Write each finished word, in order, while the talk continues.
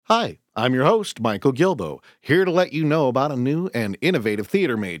Hi, I'm your host, Michael Gilbo, here to let you know about a new and innovative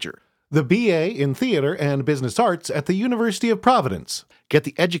theater major, the BA in Theater and Business Arts at the University of Providence. Get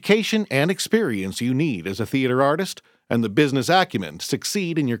the education and experience you need as a theater artist and the business acumen to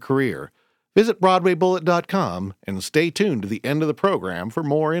succeed in your career. Visit BroadwayBullet.com and stay tuned to the end of the program for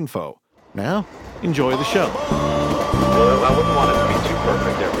more info. Now, enjoy the show. Well, I wouldn't want it to be too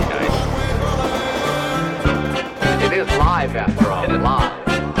perfect every night. It is live, after all. It is live.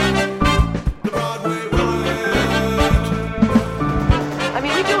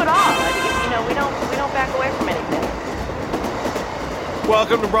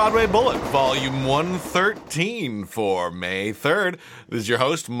 Welcome to Broadway Bullet, Volume 113 for May 3rd. This is your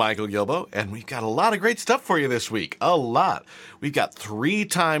host, Michael Gilbo, and we've got a lot of great stuff for you this week. A lot. We've got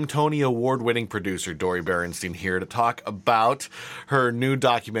three-time Tony Award-winning producer Dori Berinstein here to talk about her new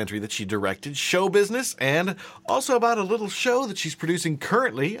documentary that she directed, Show Business, and also about a little show that she's producing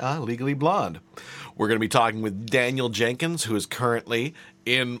currently, Legally Blonde. We're going to be talking with Daniel Jenkins, who is currently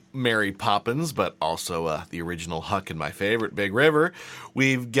in Mary Poppins, but also the original Huck and my favorite, Big River.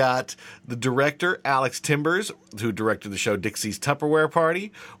 We've got the director, Alex Timbers, who directed the show Dixie's Tupperware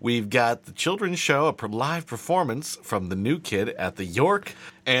Party. We've got the children's show, a live performance from The New Kid at the York.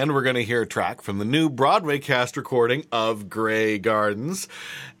 And we're going to hear a track from the new Broadway cast recording of Grey Gardens.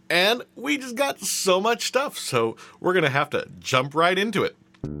 And we just got so much stuff, so we're going to have to jump right into it.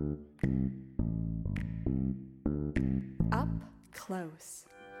 Up close.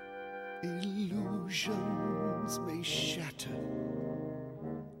 Illusions may shatter,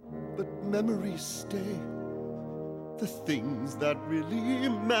 but memories stay. The things that really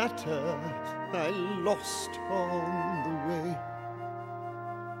matter I lost on the way.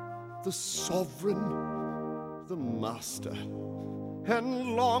 The sovereign, the master,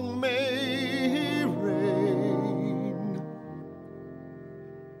 and long may he reign.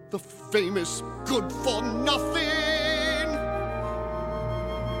 The famous good for nothing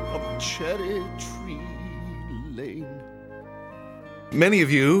of Cherry Tree Lane. Many of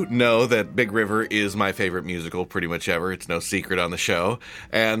you know that Big River is my favorite musical pretty much ever. It's no secret on the show.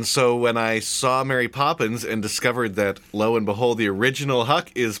 And so when I saw Mary Poppins and discovered that, lo and behold, the original Huck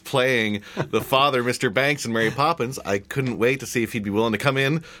is playing the father, Mr. Banks, in Mary Poppins, I couldn't wait to see if he'd be willing to come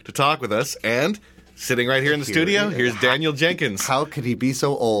in to talk with us. And sitting right here in the studio, here's Daniel Jenkins. How could he be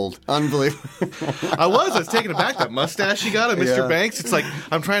so old? Unbelievable. I was taken aback. That mustache you got on Mr. Banks. It's like,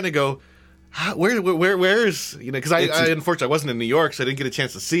 I'm trying to go, where is, because I unfortunately I wasn't in New York, so I didn't get a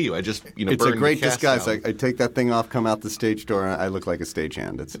chance to see you. I just, it's burned a great the cast disguise. down. I take that thing off, come out the stage door, and I look like a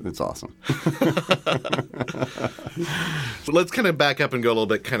stagehand. It's awesome. So let's kind of back up and go a little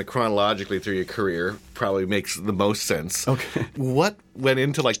bit kind of chronologically through your career. Probably makes the most sense. Okay. What went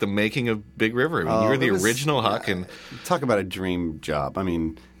into the making of Big River? I mean, you were the original Huck. And talk about a dream job. I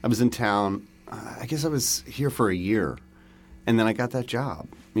mean, I was in town. I guess I was here for a year, and then I got that job.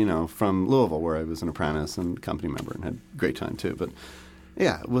 From Louisville, where I was an apprentice and company member and had a great time too. But,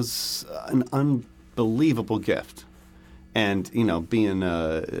 yeah, it was an unbelievable gift. And, being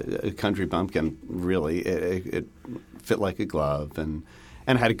a country bumpkin, really, it fit like a glove. And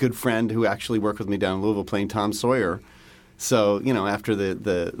I had a good friend who actually worked with me down in Louisville playing Tom Sawyer. So, after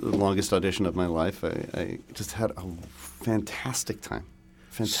the longest audition of my life, I just had a fantastic time.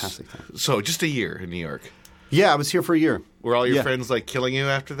 Fantastic time. So just a year in New York. Yeah, I was here for a year. Were all your friends killing you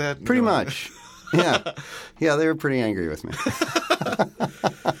after that? Pretty much. Yeah. Yeah, they were pretty angry with me.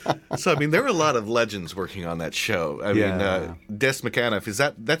 So, there were a lot of legends working on that show. I mean, Des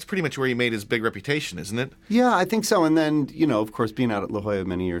McAnuff, that's pretty much where he made his big reputation, isn't it? Yeah, I think so. And then, of course, being out at La Jolla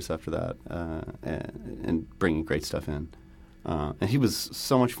many years after that and bringing great stuff in. And he was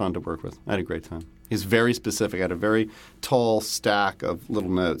so much fun to work with. I had a great time. He's very specific. I had a very tall stack of little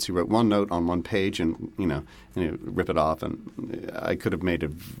notes. He wrote one note on one page and he'd rip it off. And I could have made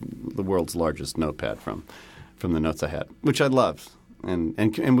the world's largest notepad from the notes I had, which I loved and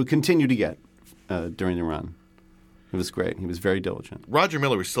would continue to get during the run. It was great. He was very diligent. Roger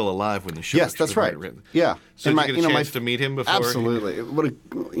Miller was still alive when the show Yes, that's right. Yeah. So did you get a chance to meet him before? Absolutely. What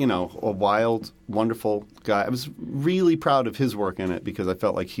a wild, wonderful guy. I was really proud of his work in it because I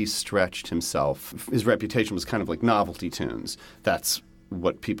felt like he stretched himself. His reputation was kind of like novelty tunes. That's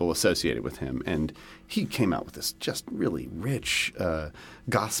what people associated with him. And he came out with this just really rich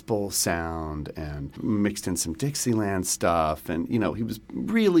gospel sound and mixed in some Dixieland stuff. And, he was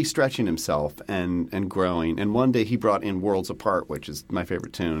really stretching himself and growing. And one day he brought in Worlds Apart, which is my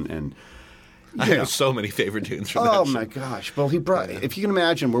favorite tune. And I have so many favorite tunes from that show. Oh, my gosh. Well, he brought – if you can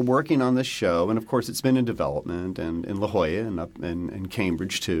imagine, we're working on this show. And, of course, it's been in development and in La Jolla and up in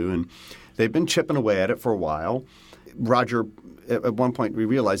Cambridge, too. And they've been chipping away at it for a while. Roger, at one point, we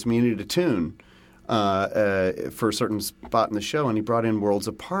realized we needed a tune for a certain spot in the show, and he brought in Worlds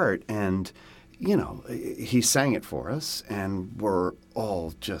Apart, and he sang it for us, and we're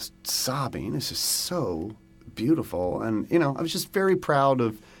all just sobbing. It's just so beautiful, and I was just very proud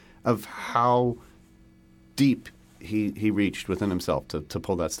of how deep he reached within himself to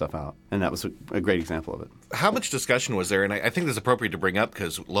pull that stuff out, and that was a great example of it. How much discussion was there? And I think this is appropriate to bring up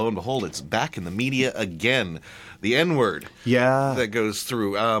because, lo and behold, it's back in the media again. The N-word that goes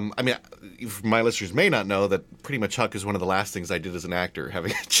through. My listeners may not know that pretty much Huck is one of the last things I did as an actor.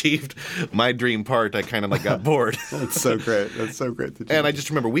 Having achieved my dream part, I kind of got bored. That's so great. That's so great. And I just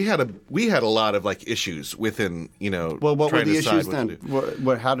remember we had a lot of issues within Well, what were the issues then?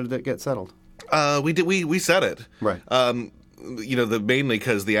 How did it get settled? We said it. Right. Mainly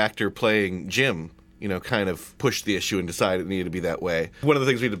because the actor playing Jim, kind of pushed the issue and decided it needed to be that way. One of the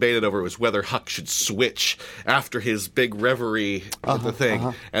things we debated over was whether Huck should switch after his big reverie at the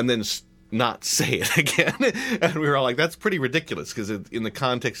thing and then not say it again. And we were all like, that's pretty ridiculous because in the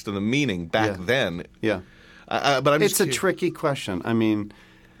context of the meaning back then. Yeah. But it's a tricky question. I mean,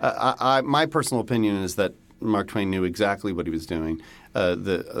 my personal opinion is that Mark Twain knew exactly what he was doing.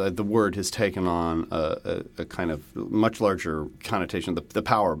 The word has taken on a kind of much larger connotation. The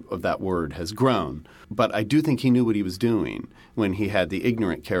power of that word has grown. But I do think he knew what he was doing when he had the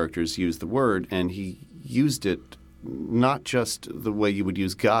ignorant characters use the word, and he used it not just the way you would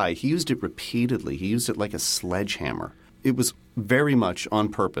use guy. He used it repeatedly. He used it like a sledgehammer. It was very much on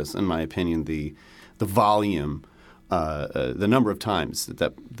purpose, in my opinion, the volume the number of times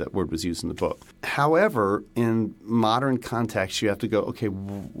that word was used in the book. However, in modern context, you have to go, okay,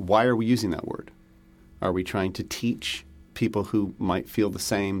 why are we using that word? Are we trying to teach people who might feel the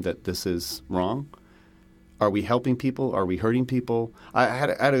same that this is wrong? Are we helping people? Are we hurting people? I had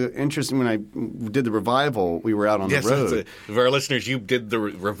an interesting, when I did the revival, we were out on the road. For our listeners, you did the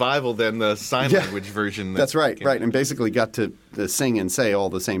revival, then the sign language version. That's right, and basically got to sing and say all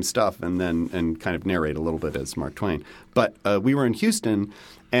the same stuff and kind of narrate a little bit as Mark Twain. But we were in Houston,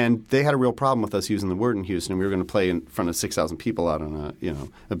 and they had a real problem with us using the word in Houston. We were going to play in front of 6,000 people out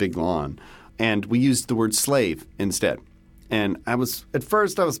on a big lawn, and we used the word slave instead. And at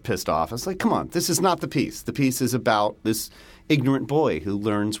first I was pissed off. I was like, come on, this is not the piece. The piece is about this ignorant boy who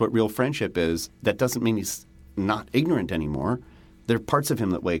learns what real friendship is. That doesn't mean he's not ignorant anymore. There are parts of him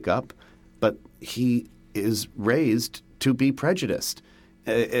that wake up, but he is raised to be prejudiced.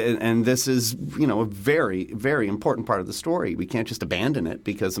 And this is, a very, very important part of the story. We can't just abandon it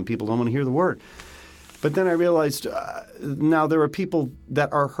because some people don't want to hear the word. But then I realized now there are people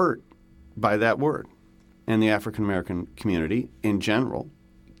that are hurt by that word. And the African-American community in general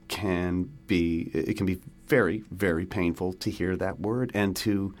can be very, very painful to hear that word and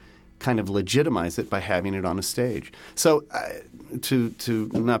to kind of legitimize it by having it on a stage. So to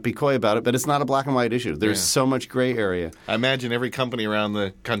not be coy about it, but it's not a black and white issue. There's so much gray area. I imagine every company around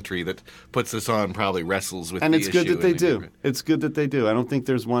the country that puts this on probably wrestles with the issue. And it's good that they do. It's good that they do. I don't think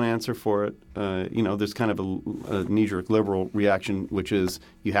there's one answer for it. There's kind of a knee-jerk liberal reaction, which is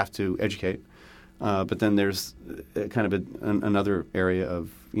you have to educate. But then there's kind of another area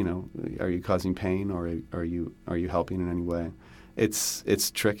of, are you causing pain or are you helping in any way?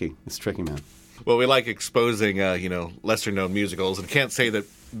 It's tricky. It's tricky, man. Well, we like exposing, lesser-known musicals, and can't say that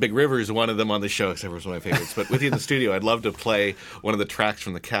Big River is one of them on the show, except for it's one of my favorites. But with you in the studio, I'd love to play one of the tracks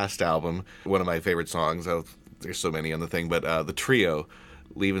from the Cast album, one of my favorite songs. There's so many on the thing, but the trio,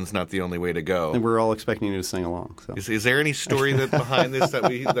 Leaving's Not the Only Way to Go. And we're all expecting you to sing along. So. Is there any story behind this that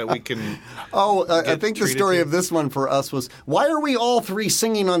we can? I think the story of this one for us was, why are we all three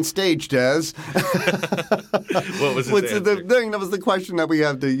singing on stage, Des? What was the thing? That was the question that we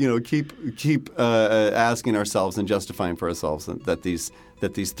have to keep asking ourselves and justifying for ourselves that these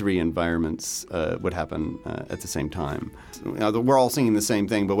three environments would happen at the same time. We're all singing the same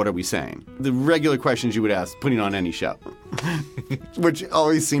thing, but what are we saying? The regular questions you would ask putting on any show, which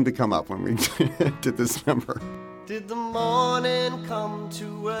always seemed to come up when we did this number. Did the morning come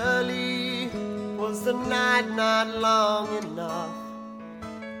too early? Was the night not long enough?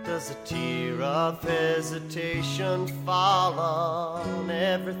 Does a tear of hesitation fall on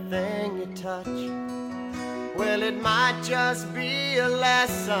everything you touch? Well, it might just be a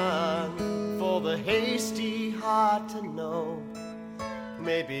lesson for the hasty heart to know.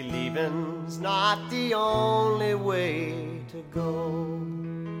 Maybe leaving's not the only way to go.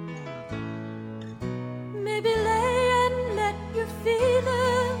 Maybe lay and let your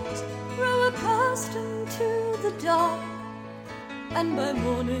feelings grow accustomed to the dark. And by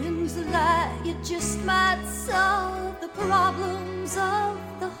morning's light you just might solve the problems of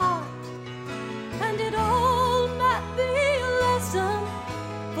the heart. And it all matters might be a lesson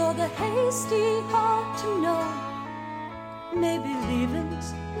for the hasty heart to know. Maybe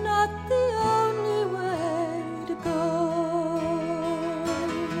leaving's not the only way to go.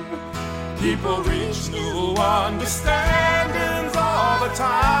 People reach new understandings all the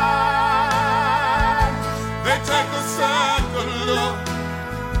time. They take a second look,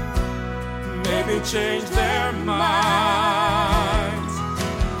 maybe change their minds.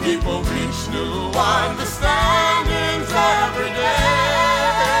 People reach new understandings every day.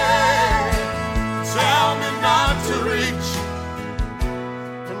 Tell me not to reach,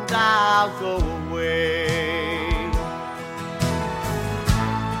 and I'll go away.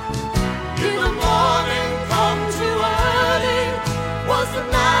 Did the morning come too early? Was the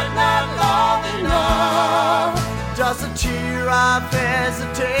night not long enough? Does a tear of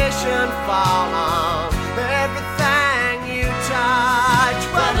hesitation fall on everything you touch?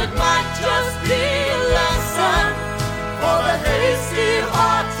 Well, it might just be a lesson for the hasty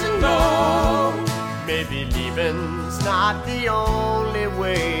heart to know. Maybe leaving's not the only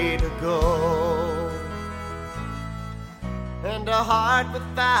way to go. And a heart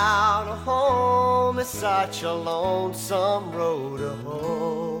without a home is such a lonesome road to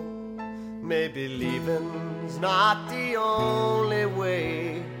hoe. Maybe leaving's not the only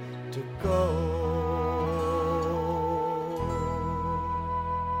way to go.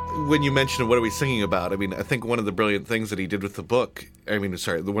 When you mention what are we singing about, I mean, I think one of the brilliant things that he did with the book, one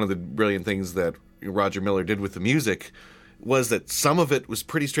of the brilliant things that Roger Miller did with the music was that some of it was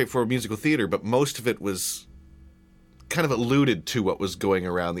pretty straightforward musical theater, but most of it was kind of alluded to what was going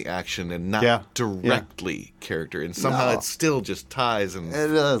around the action and not directly character. And somehow it still just ties. And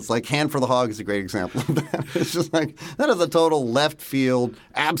it is. Like Hand for the Hog is a great example of that. It's just like, that is a total left field,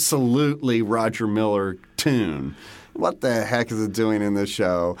 absolutely Roger Miller tune. What the heck is it doing in this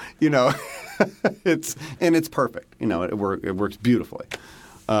show? You know, it's perfect. You know, it works beautifully.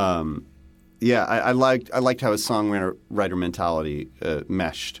 I liked how his songwriter mentality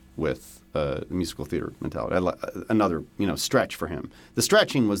meshed with musical theater mentality. Another stretch for him. The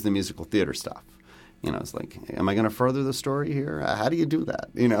stretching was the musical theater stuff. You know, it's like, am I going to further the story here? How do you do that?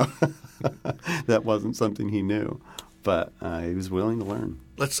 You know, that wasn't something he knew, but he was willing to learn.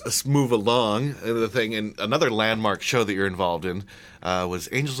 Let's move along. The thing, and another landmark show that you're involved in was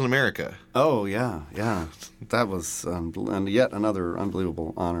Angels in America. Oh yeah, that was yet another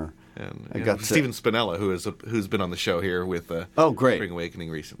unbelievable honor. And got Stephen Spinella, who's been on the show here with great Spring Awakening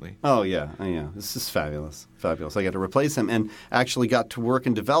recently. Oh yeah. This is fabulous. I got to replace him, and actually got to work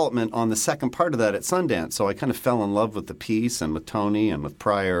in development on the second part of that at Sundance. So I kind of fell in love with the piece and with Tony and with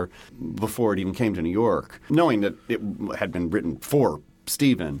Pryor before it even came to New York, knowing that it had been written for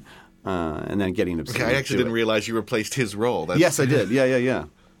Stephen, and then getting obsessed. Okay, I actually didn't realize you replaced his role. Yes, I did. Yeah.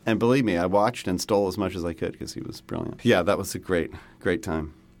 And believe me, I watched and stole as much as I could because he was brilliant. Yeah, that was a great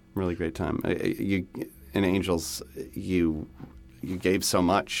time. Really great time. In Angels, you gave so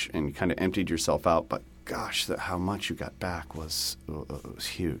much and you kind of emptied yourself out, but gosh, how much you got back was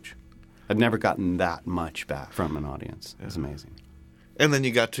huge. I'd never gotten that much back from an audience. It was amazing. And then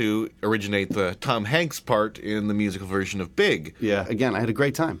you got to originate the Tom Hanks part in the musical version of Big. Yeah, again, I had a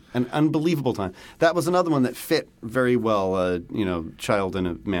great time, an unbelievable time. That was another one that fit very well, child in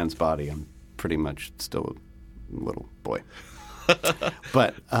a man's body. I'm pretty much still a little boy.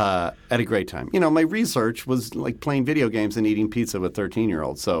 But had a great time. You know, my research was like playing video games and eating pizza with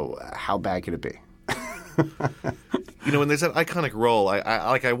 13-year-olds. So how bad could it be? When there's that iconic role,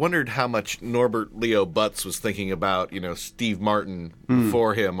 I wondered how much Norbert Leo Butz was thinking about, Steve Martin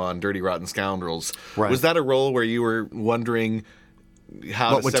before him on Dirty Rotten Scoundrels. Right. Was that a role where you were wondering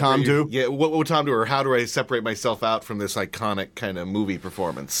how what would Tom do? Yeah, what would Tom do, or how do I separate myself out from this iconic kind of movie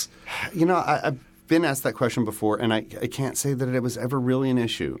performance? I've been asked that question before, and I can't say that it was ever really an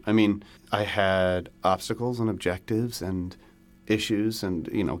issue. I mean, I had obstacles and objectives and issues and,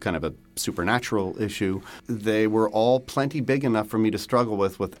 kind of a supernatural issue. They were all plenty big enough for me to struggle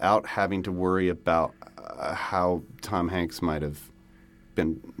with without having to worry about how Tom Hanks might have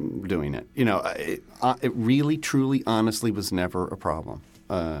been doing it. It really, truly, honestly was never a problem.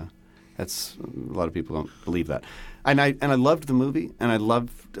 That's a lot of people don't believe that. And I loved the movie, and I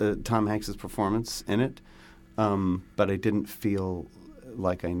loved Tom Hanks' performance in it, but I didn't feel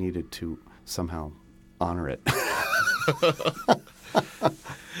like I needed to somehow honor it.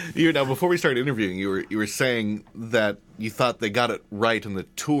 Now, before we started interviewing, you were saying that you thought they got it right in the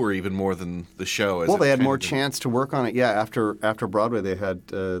tour even more than the show. Well, they had more chance to work on it. Yeah, after Broadway, they had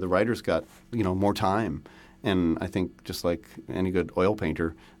the writers got more time. And I think just like any good oil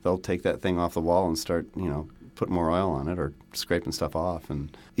painter, they'll take that thing off the wall and start putting more oil on it or scraping stuff off.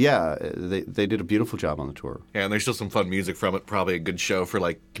 And yeah, they did a beautiful job on the tour. Yeah, and there's still some fun music from it. Probably a good show for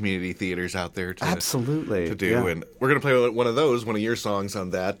like community theaters out there to Absolutely to do. Yeah. And we're gonna play one of those, one of your songs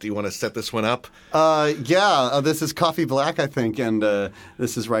on that. Do you want to set this one up? This is Coffee Black, I think, and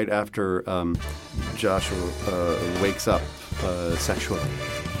this is right after Joshua wakes up sexually.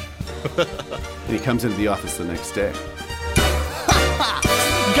 And he comes into the office the next day.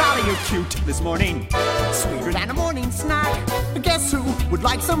 Golly, you're cute this morning. Sweeter than a morning snack. Guess who would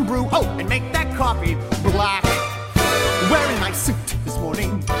like some brew? Oh, and make that coffee black. Wearing my suit this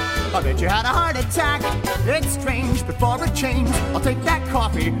morning. I bet you had a heart attack. It's strange, but for a change, I'll take that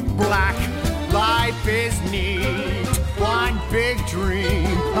coffee black. Life is neat, one big dream.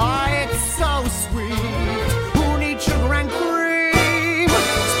 Oh, it's so sweet. Who needs sugar and cream?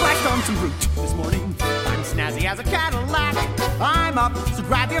 Splashed on some fruit this morning. I'm snazzy as a Cadillac. I'm up, so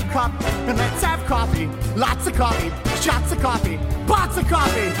grab your cup and let's have coffee. Lots of coffee, shots of coffee, pots of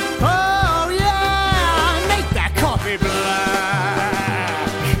coffee. Oh yeah, make that coffee black.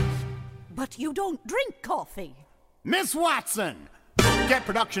 But you don't drink coffee. Miss Watson, get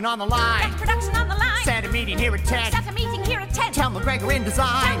production on the line. Get production on the line. Set a meeting here at 10. Set a meeting here at 10. Tell McGregor in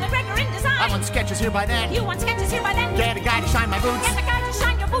design. Tell McGregor in design. I want sketches here by then. You want sketches here by then. Get a guy to shine my boots. Get a guy to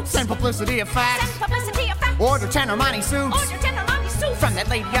shine your boots. Send publicity of facts. Send publicity of facts. Order 10 Armani suits. Order 10 Armani suits. From that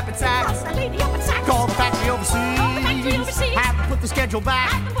lady up at Saks. From that lady up at Saks. Call the factory overseas. Call the factory overseas. Have them put the schedule back.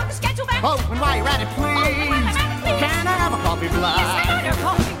 Have them put the schedule back. Oh, and while you're at it, please. Oh, and while you're at it, please. Can I have a coffee black? Yes, I order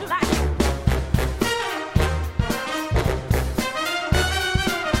coffee black.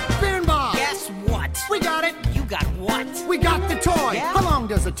 Beerenbaum. Guess what? We got it. You got what? We got the toy. Yeah? How long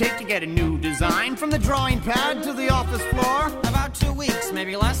does it take to get a new design from the drawing pad to the office floor? About 2 weeks,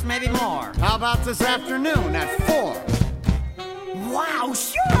 maybe less, maybe more. How about this afternoon at 4? Wow,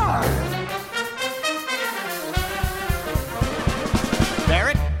 sure!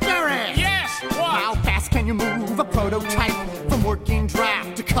 Barrett? Barrett! Yes, what? How fast can you move a prototype from working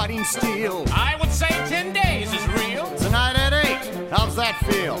draft to cutting steel? I would say 10 days is real. Tonight at 8. How's that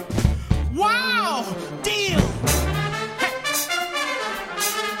feel? Wow! Deal!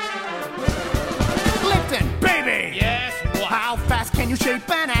 Lipton, baby! Yes, what? How fast can you shape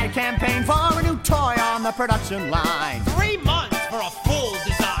an ad campaign for a new toy on the production line? 3 months for a full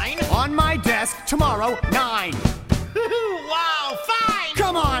design. On my desk tomorrow, 9. Wow, fine!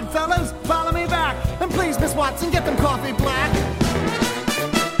 Come on, fellas, follow me back. And please, Miss Watson, get them coffee black.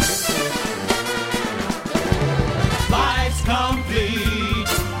 Life's complete,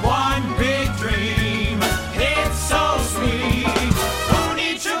 one big dream. It's so sweet. Who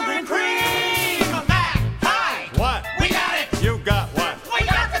needs sugar and cream? Mac, hi! What? We got it! You got what? We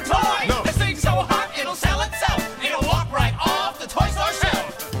got the toy! No. This thing's so hot, it'll sell itself. It'll walk right off the toy store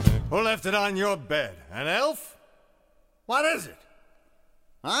shelf. Who left it on your bed? An elf? What is it?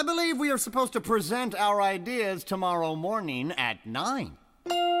 I believe we are supposed to present our ideas tomorrow morning at 9.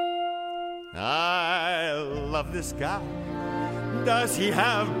 I love this guy. Does he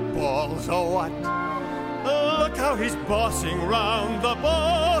have balls or what? Look how he's bossing round the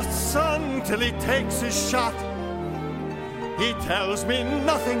boss until he takes his shot. He tells me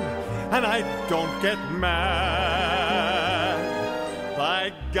nothing and I don't get mad.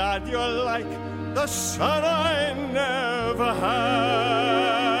 By God, you're like the son I never had.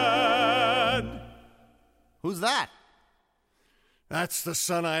 Who's that? That's the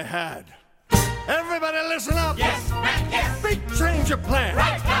son I had. Everybody listen up. Yes, Mac, yes. Big change of plan.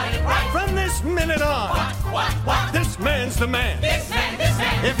 Right, got it right. From this minute on. What? This man's the man. This man.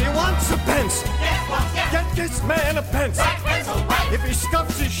 If he wants a pencil, Yes, what? Yes. get this man a pencil. Right, pencil, right. If he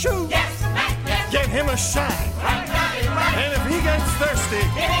scuffs his shoe, Yes, Mac, yes. get him a shine. Right, got it right. And if he gets thirsty,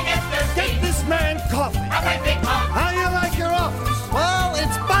 If he gets thirsty, get this man coffee. a great big mug. How you like your office? Well,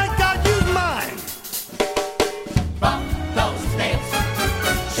 it's by God, use mine. Bump those nails.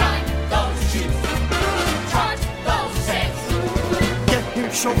 Shine those shoes. Charge those sales. Get him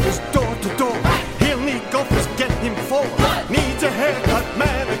chauffeurs door to door. He'll need golfers, get him forward. Needs a haircut,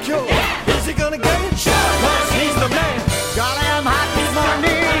 manicure. Is he gonna get it? Sure, 'cause he's the man. Golly, I'm hot this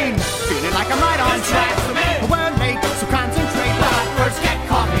morning. Feeling like I'm right on track. We're late, so concentrate. But first get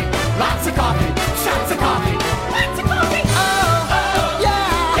coffee. Lots of coffee. Shots of coffee. Lots of coffee. Oh,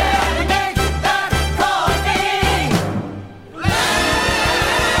 yeah. Make that coffee.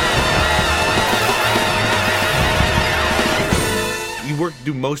 You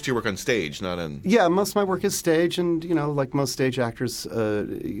do most of your work on stage, not in... Yeah, most of my work is stage, and like most stage actors,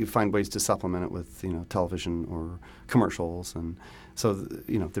 you find ways to supplement it with television or commercials, and so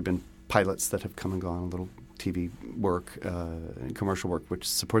there've been pilots that have come and gone, little TV work, and commercial work, which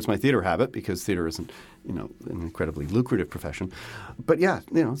supports my theater habit because theater isn't, an incredibly lucrative profession. But yeah,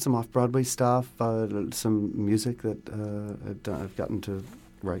 some off-Broadway stuff, some music that I've gotten to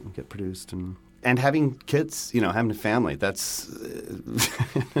write and get produced, and having kids, having a family. That's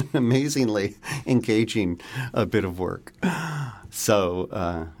an amazingly engaging bit of work. So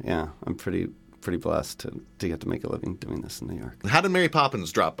I'm pretty blessed to get to make a living doing this in New York. How did Mary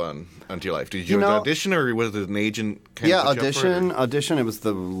Poppins drop onto your life? Did you audition, or was it an agent? Audition. It was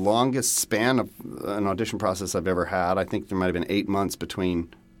the longest span of an audition process I've ever had. I think there might have been 8 months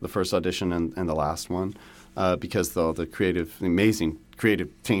between the first audition and the last one, because the amazing creative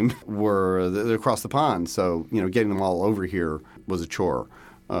team they're across the pond. So getting them all over here was a chore.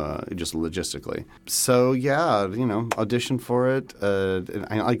 Just logistically. So yeah, auditioned for it.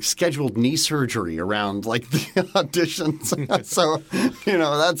 I scheduled knee surgery around the auditions. So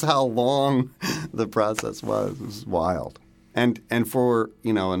that's how long the process was. It was wild. And for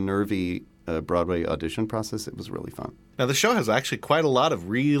a nervy Broadway audition process, it was really fun. Now the show has actually quite a lot of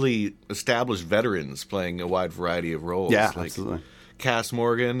really established veterans playing a wide variety of roles. Yeah, absolutely. Cass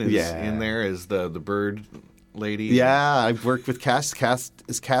Morgan is in there as the bird lady. Yeah, I've worked with Cass. Cass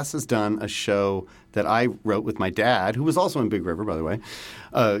has done a show that I wrote with my dad, who was also in Big River, by the way.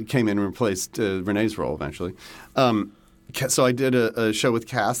 Came in and replaced Renee's role eventually. So I did a show with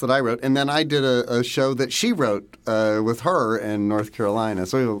Cass that I wrote, and then I did a show that she wrote with her in North Carolina.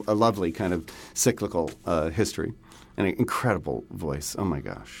 So a lovely kind of cyclical history. And an incredible voice. Oh, my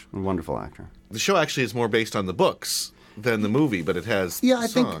gosh. A wonderful actor. The show actually is more based on the books than the movie, but it has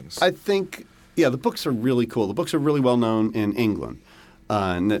songs. I think the books are really cool. The books are really well known in England.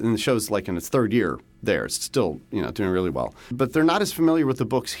 And the show's in its third year there. It's still, doing really well. But they're not as familiar with the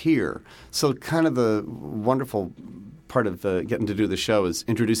books here. So kind of the wonderful part of getting to do the show is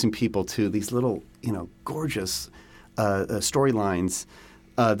introducing people to these little, gorgeous storylines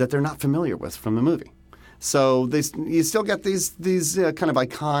that they're not familiar with from the movie. So you still get these kind of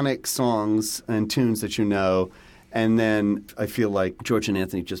iconic songs and tunes that and then I feel like George and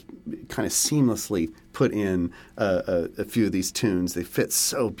Anthony just kind of seamlessly put in a few of these tunes. They fit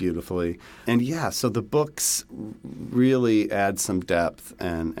so beautifully. And so the books really add some depth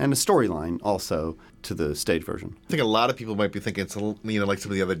and a storyline also to the stage version. I think a lot of people might be thinking it's like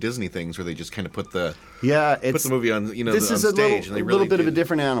some of the other Disney things where they just kind of put the movie on this on is stage. A little bit of a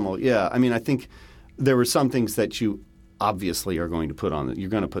different animal. Yeah, I mean I think there were some things that you obviously are going to put on. You're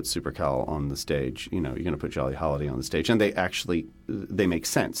going to put Super Cal on the stage. You're going to put Jolly Holiday on the stage, and they make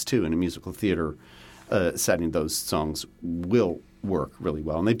sense too in a musical theater setting. Those songs will work really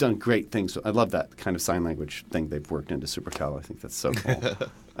well, and they've done great things. I love that kind of sign language thing they've worked into Super Cal. I think that's so cool.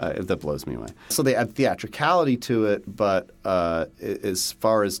 That blows me away. So they add theatricality to it, but as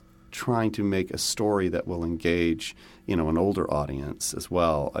far as trying to make a story that will engage an older audience as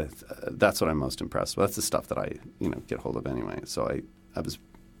well, that's what I'm most impressed with. That's the stuff that I get hold of anyway. So I was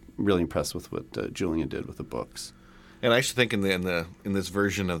really impressed with what Julian did with the books. And I actually think in this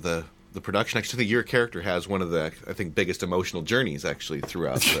version of the production, actually, I think your character has one of the, I think, biggest emotional journeys actually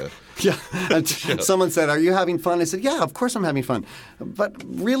throughout the show. Someone said, "Are you having fun?" I said, "Yeah, of course I'm having fun." But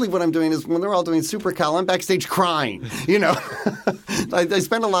really what I'm doing is when they're all doing Super Cal, I'm backstage crying. I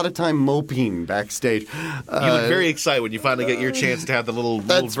spend a lot of time moping backstage. You look very excited when you finally get your chance to have the little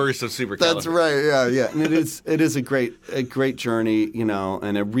verse of Super Cal. That's right, yeah. And it is a great journey,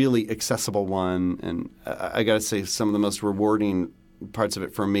 and a really accessible one. And I got to say, some of the most rewarding parts of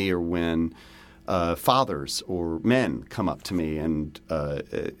it for me are when fathers or men come up to me and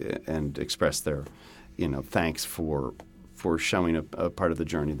express their, thanks for showing a part of the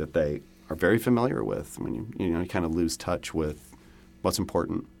journey that they are very familiar with. When you kind of lose touch with what's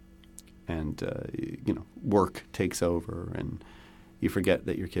important, and work takes over, and you forget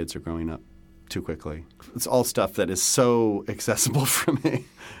that your kids are growing up too quickly. It's all stuff that is so accessible for me.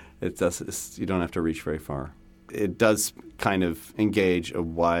 You don't have to reach very far. It does kind of engage a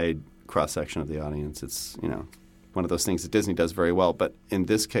wide cross-section of the audience. It's, one of those things that Disney does very well. But in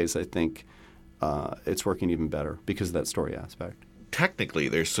this case, I think it's working even better because of that story aspect. Technically,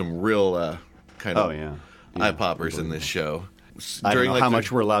 there's some real kind of eye-poppers in this show. I don't know how much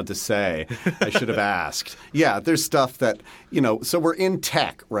we're allowed to say. I should have asked. Yeah, there's stuff that, so we're in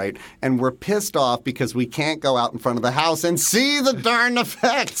tech, right? And we're pissed off because we can't go out in front of the house and see the darn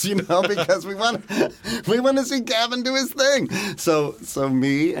effects, because we want to see Gavin do his thing. So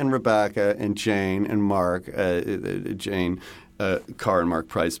me and Rebecca and Jane and Mark, Carr and Mark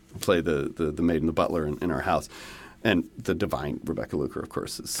Price play the maid and the butler in our house. And the divine Rebecca Luker, of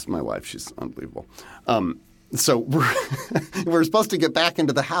course, is my wife. She's unbelievable. So we're supposed to get back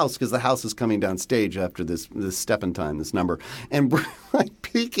into the house because the house is coming down stage after this step in time, this number. And we're like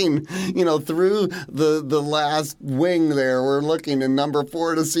peeking, through the last wing there. We're looking in number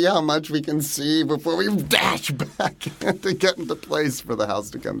 4 to see how much we can see before we dash back to get into place for the house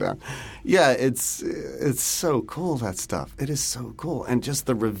to come down. Yeah, it's so cool, that stuff. It is so cool. And just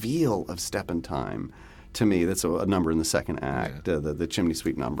the reveal of Step in Time, to me, that's a number in the second act, the Chimney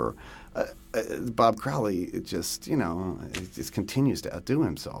Sweep number. Bob Crowley, it just continues to outdo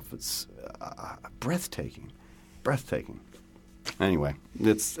himself. It's breathtaking. Anyway,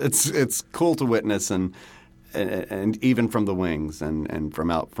 it's cool to witness, and even from the wings and from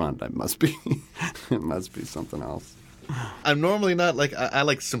out front, it must be something else. I'm normally not I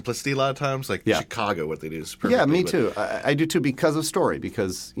like simplicity a lot of times, Chicago, what they do is perfect. Yeah, me too. I do too because of story,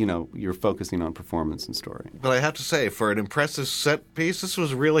 because, you're focusing on performance and story. But I have to say, for an impressive set piece, this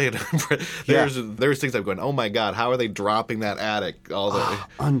was really there's things I'm going, oh my God, how are they dropping that attic?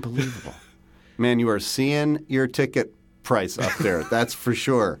 Unbelievable. Man, you are seeing your ticket price up there. That's for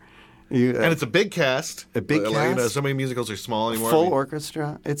sure. And it's a big cast. A big cast. So many musicals are small anymore. Full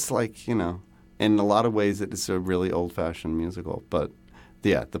orchestra. It's like, in a lot of ways, it's a really old-fashioned musical. But,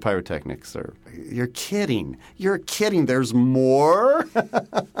 yeah, the pyrotechnics are – you're kidding. You're kidding. There's more?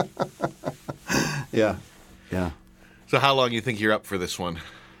 Yeah. So how long do you think you're up for this one?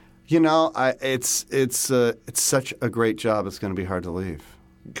 It's such a great job. It's going to be hard to leave.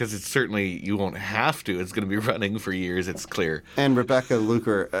 Because it's certainly – you won't have to. It's going to be running for years. It's clear. And Rebecca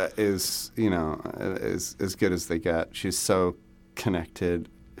Luker is, as good as they get. She's so connected.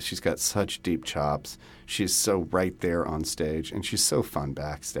 She's got such deep chops. She's so right there on stage, and she's so fun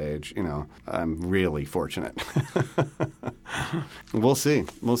backstage. I'm really fortunate. We'll see.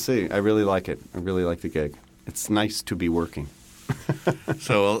 I really like it. I really like the gig. It's nice to be working.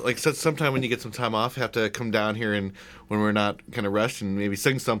 So sometime when you get some time off, have to come down here and when we're not kind of rushed and maybe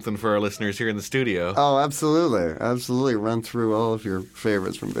sing something for our listeners here in the studio. Oh, absolutely. Run through all of your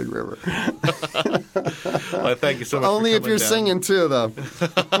favorites from Big River. Well, thank you so much. Only if you're singing too, though.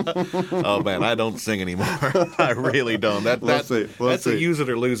 Oh man, I don't sing anymore. I really don't. That's a use it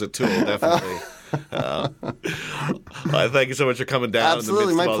or lose it tool, definitely. Well, thank you so much for coming down. Absolutely, in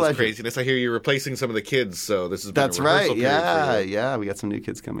the midst my of all pleasure. This craziness. I hear you're replacing some of the kids, so this has been That's a rehearsal right. period for you. Yeah. We got some new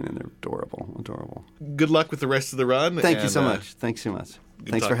kids coming in. They're adorable. Good luck with the rest of the run. Thank you so much. Thanks so much.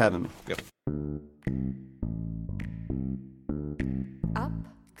 Thanks for having me. Yep. Up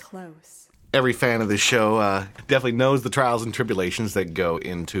close. Every fan of this show definitely knows the trials and tribulations that go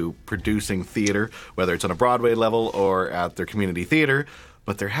into producing theater, whether it's on a Broadway level or at their community theater.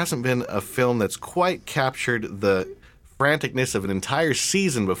 But there hasn't been a film that's quite captured the franticness of an entire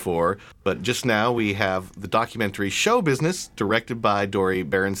season before. But just now we have the documentary Show Business, directed by Dori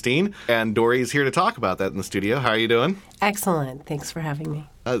Berinstein. And Dori is here to talk about that in the studio. How are you doing? Excellent. Thanks for having me.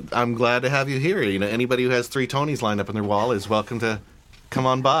 I'm glad to have you here. Anybody who has 3 Tonys lined up on their wall is welcome to come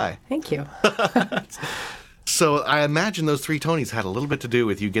on by. Thank you. So I imagine those 3 Tonys had a little bit to do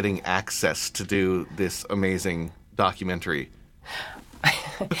with you getting access to do this amazing documentary.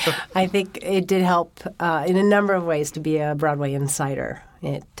 I think it did help in a number of ways to be a Broadway insider.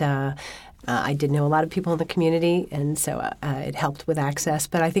 I did know a lot of people in the community, and so it helped with access.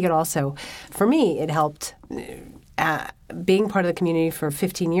 But I think it also, for me, it helped being part of the community for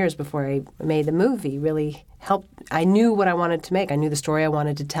 15 years before I made the movie really helped. I knew what I wanted to make. I knew the story I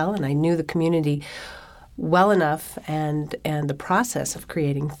wanted to tell, and I knew the community well enough and the process of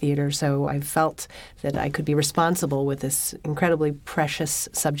creating theater, so I felt that I could be responsible with this incredibly precious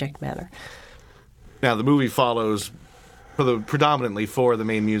subject matter. Now, the movie follows predominantly 4 of the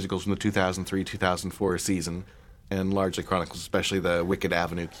main musicals from the 2003-2004 season, and largely chronicles especially the Wicked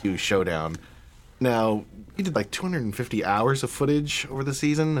Avenue Q showdown. Now, you did 250 hours of footage over the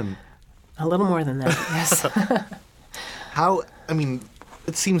season? And a little more than that, yes.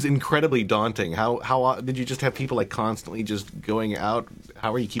 It seems incredibly daunting. How did you just have people constantly just going out?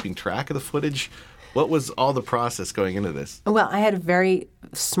 How are you keeping track of the footage? What was all the process going into this? Well, I had a very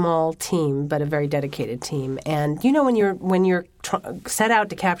small team, but a very dedicated team. And when you're set out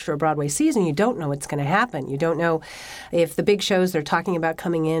to capture a Broadway season, you don't know what's going to happen. You don't know if the big shows they're talking about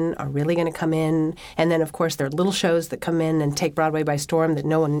coming in are really going to come in. And then, of course, there are little shows that come in and take Broadway by storm that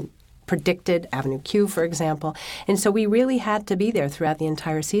no one predicted, Avenue Q, for example. And so we really had to be there throughout the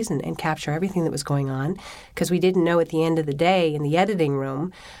entire season and capture everything that was going on because we didn't know at the end of the day in the editing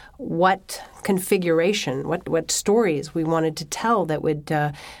room what configuration, what stories we wanted to tell that would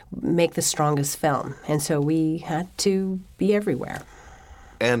make the strongest film. And so we had to be everywhere.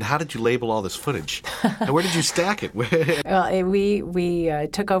 And how did you label all this footage? And where did you stack it? Well, we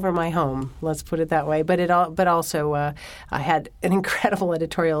took over my home. Let's put it that way. But also, I had an incredible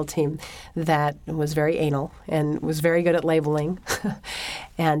editorial team that was very anal and was very good at labeling,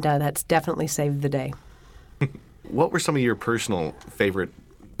 and that's definitely saved the day. What were some of your personal favorite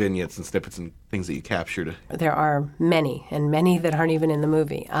vignettes and snippets and things that you captured? There are many, and many that aren't even in the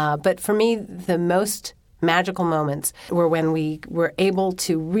movie. But for me, the most magical moments were when we were able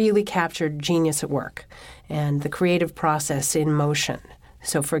to really capture genius at work and the creative process in motion.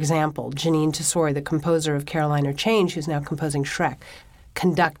 So, for example, Jeanine Tesori, the composer of Caroline or Change, who's now composing Shrek,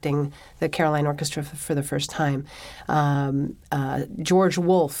 conducting the Caroline Orchestra for the first time. George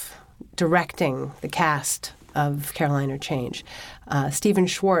Wolfe directing the cast of Caroline or Change. Stephen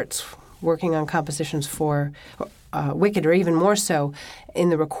Schwartz working on compositions for Wicked, or even more so, in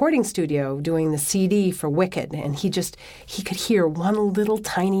the recording studio doing the CD for Wicked, and he could hear one little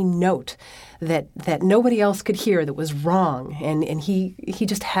tiny note that nobody else could hear that was wrong, and he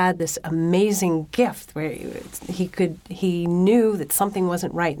just had this amazing gift where he knew that something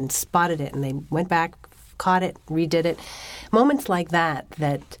wasn't right and spotted it, and they went back, caught it, redid it. Moments like that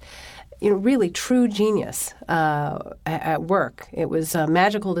really true genius at work. It was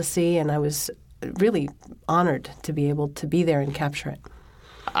magical to see, and I was really honored to be able to be there and capture it.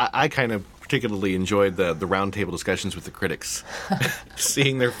 I kind of particularly enjoyed the roundtable discussions with the critics,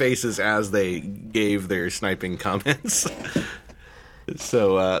 seeing their faces as they gave their sniping comments.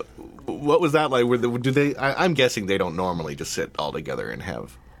 So, what was that like? Do they? I'm guessing they don't normally just sit all together and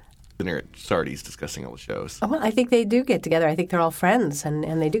have dinner at Sardi's discussing all the shows. Well, I think they do get together. I think they're all friends,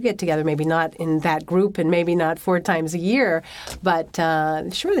 and they do get together, maybe not in that group and maybe not 4 times a year, but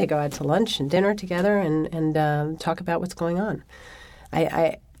sure, they go out to lunch and dinner together and talk about what's going on.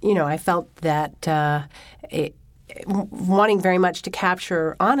 I felt that wanting very much to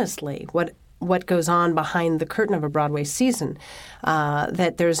capture honestly what goes on behind the curtain of a Broadway season,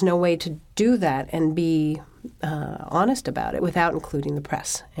 that there's no way to do that and be honest about it without including the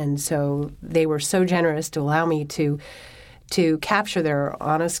press. And so they were so generous to allow me to capture their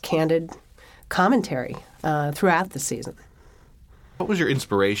honest, candid commentary throughout the season. What was your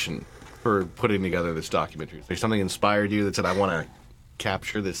inspiration for putting together this documentary? Is there something inspired you that said, I want to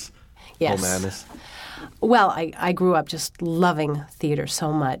capture this whole madness? Well, I grew up just loving theater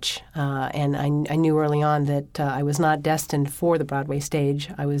so much, and I knew early on that I was not destined for the Broadway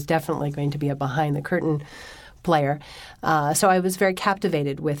stage. I was definitely going to be a behind-the-curtain player. So I was very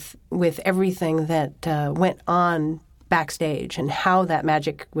captivated with everything that went on backstage and how that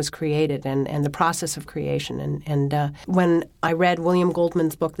magic was created and the process of creation. And when I read William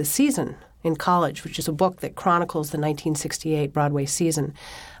Goldman's book, The Season, in college, which is a book that chronicles the 1968 Broadway season,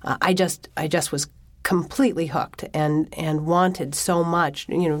 I just was completely hooked and wanted so much,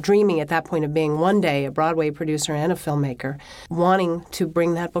 dreaming at that point of being one day a Broadway producer and a filmmaker, wanting to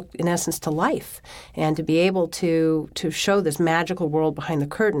bring that book in essence to life and to be able to show this magical world behind the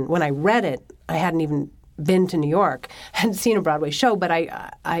curtain. When I read it, I hadn't even been to New York, hadn't seen a Broadway show, but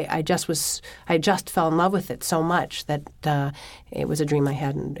I just fell in love with it so much that it was a dream I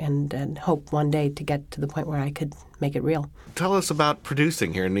had and hope one day to get to the point where I could make it real. Tell us about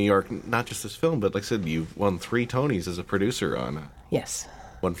producing here in New York, not just this film, but like I said, you've won 3 Tonys as a producer on Yes.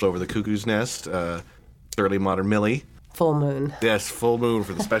 One Flew Over the Cuckoo's Nest, Early Modern Millie. Full Moon. Yes, Full Moon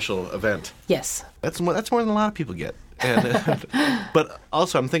for the special event. Yes. That's more than a lot of people get. And, but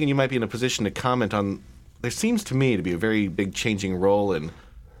also, I'm thinking you might be in a position to comment on. There seems to me to be a very big changing role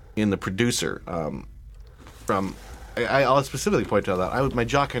in the producer. I'll specifically point out that my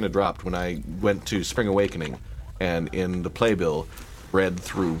jaw kind of dropped when I went to Spring Awakening, and in the playbill read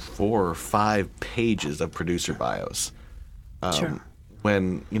through 4 or 5 pages of producer bios. Sure.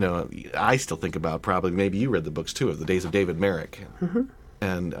 When I still think about, probably maybe you read the books too, of the days of David Merrick. Mm-hmm.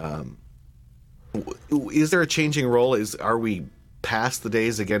 And is there a changing role? Are we past the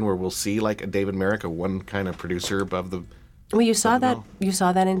days again where we'll see like a David Merrick, a one kind of producer above the? Well, you saw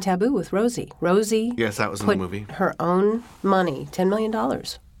that in Taboo with Rosie. Rosie, yes, that was in the movie. Her own money, $10 million,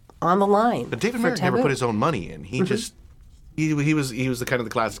 on the line. But David Merrick never put his own money in. He just he was the kind of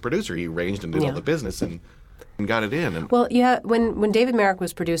the classic producer. He arranged and did all the business and got it in. Well, yeah, when David Merrick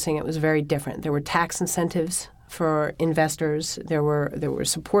was producing, it was very different. There were tax incentives for investors. There were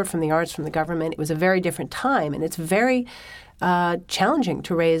support from the arts, from the government. It was a very different time, and it's very challenging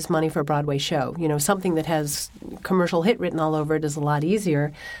to raise money for a Broadway show. Something that has commercial hit written all over it is a lot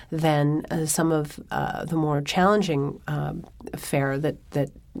easier than some of the more challenging fare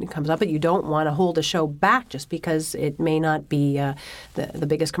that comes up, but you don't want to hold a show back just because it may not be the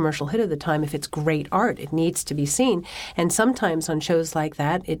biggest commercial hit of the time. If it's great art, it needs to be seen. And sometimes on shows like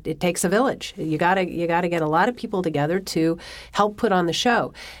that, it takes a village. You gotta get a lot of people together to help put on the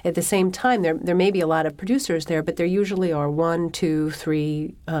show. At the same time, there may be a lot of producers there, but there usually are 1, 2,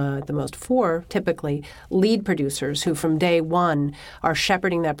 3, at the most 4, typically, lead producers who from day one are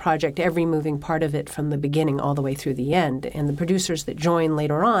shepherding that project, every moving part of it from the beginning all the way through the end. And the producers that join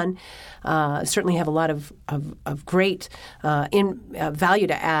later on certainly have a lot of great value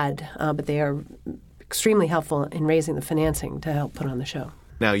to add, but they are extremely helpful in raising the financing to help put on the show.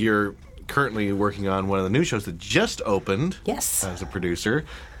 Now, you're currently working on one of the new shows that just opened. Yes. As a producer,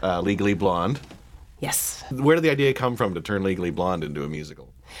 Legally Blonde. Yes. Where did the idea come from to turn Legally Blonde into a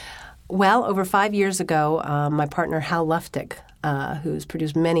musical? Well, over 5 years ago, my partner Hal Luftig, who's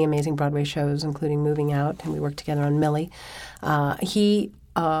produced many amazing Broadway shows, including Moving Out, and we worked together on Millie, he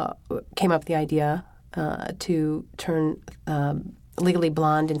came up with the idea to turn Legally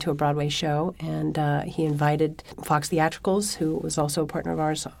Blonde into a Broadway show, and he invited Fox Theatricals, who was also a partner of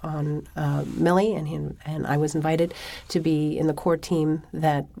ours on Millie, and I was invited to be in the core team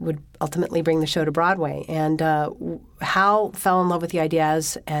that would ultimately bring the show to Broadway. And Hal fell in love with the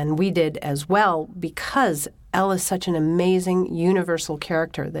ideas, and we did as well, because Elle is such an amazing universal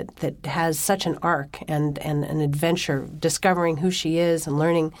character that has such an arc and an adventure, discovering who she is and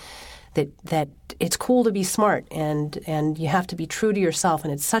learning that it's cool to be smart and you have to be true to yourself,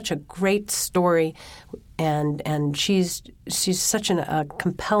 and it's such a great story, and she's such a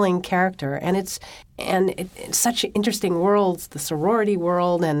compelling character, and it's such interesting worlds, the sorority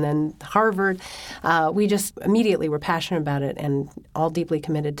world and then Harvard. We just immediately were passionate about it and all deeply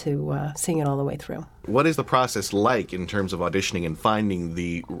committed to seeing it all the way through. What is the process like in terms of auditioning and finding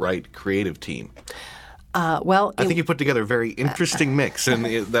the right creative team? I think you put together a very interesting mix, and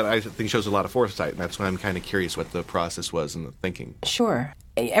that I think shows a lot of foresight, and that's why I'm kind of curious what the process was and the thinking. Sure.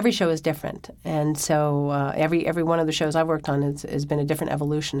 Every show is different, and so every one of the shows I've worked on has been a different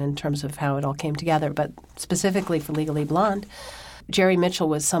evolution in terms of how it all came together. But specifically for Legally Blonde, Jerry Mitchell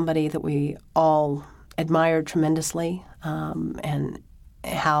was somebody that we all admired tremendously, and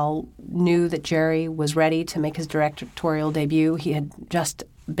Hal knew that Jerry was ready to make his directorial debut. He had just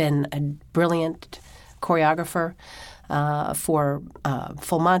been a brilliant choreographer for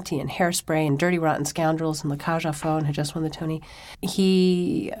Full Monty and Hairspray and Dirty Rotten Scoundrels and La Cage aux Folles, and had just won the Tony.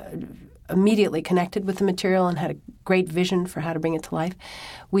 He immediately connected with the material and had a great vision for how to bring it to life.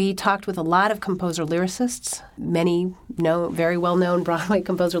 We talked with a lot of composer-lyricists, many very well-known Broadway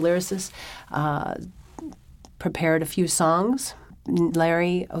composer-lyricists, prepared a few songs.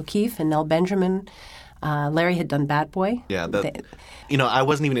 Larry O'Keefe and Nell Benjamin. Larry had done Bat Boy. Yeah, I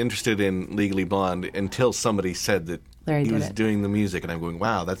wasn't even interested in Legally Blonde until somebody said that he was doing the music, and I'm going,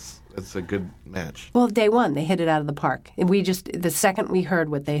 wow, that's a good match. Well, day one, they hit it out of the park. And the second we heard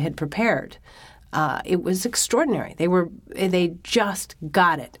what they had prepared, it was extraordinary. They just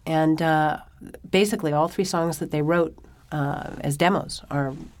got it. And basically all 3 songs that they wrote as demos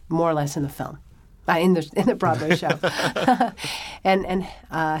are more or less in the film. In the Broadway show. and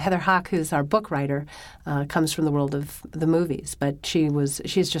Heather Hawk, who's our book writer, comes from the world of the movies, but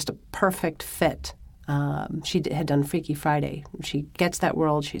she's just a perfect fit. She had done Freaky Friday. She gets that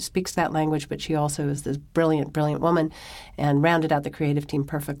world, she speaks that language, but she also is this brilliant, brilliant woman, and rounded out the creative team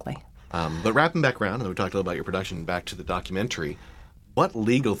perfectly. But wrapping back around, and we talked a little about your production, back to the documentary. What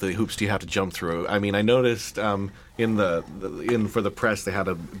legal hoops do you have to jump through? I mean, I noticed for the press they had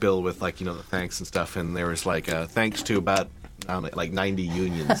a bill with the thanks and stuff, and there was thanks to about 90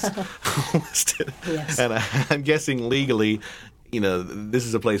 unions listed. Yes. And I'm guessing legally, this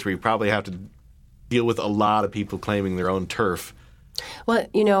is a place where you probably have to deal with a lot of people claiming their own turf. Well,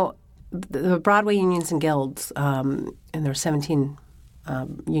 the Broadway unions and guilds, and there are 17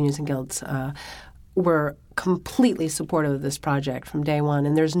 unions and guilds, were completely supportive of this project from day one,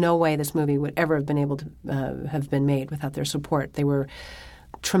 and there's no way this movie would ever have been able to have been made without their support. They were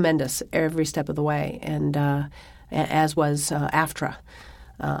tremendous every step of the way, and as was AFTRA,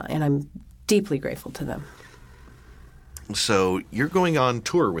 and I'm deeply grateful to them. So you're going on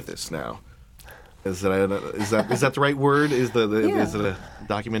tour with this now. Is that the right word? Is it a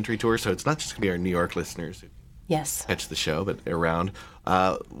documentary tour? So it's not just going to be our New York listeners who catch the show, but around.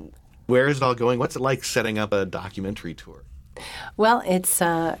 Where is it all going? What's it like setting up a documentary tour? Well, it's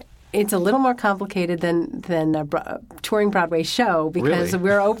a little more complicated than a touring Broadway show, because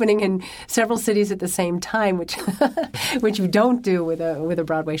we're opening in several cities at the same time, which you don't do with a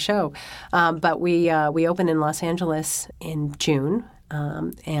Broadway show. But we open in Los Angeles in June.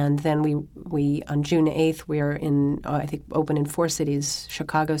 And then we on June 8th, we are I think open in 4 cities: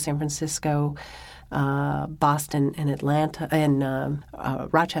 Chicago, San Francisco, Boston, and Atlanta, and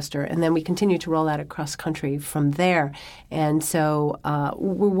Rochester. And then we continue to roll out across country from there. And so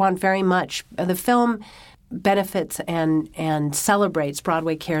we want very much the film benefits and celebrates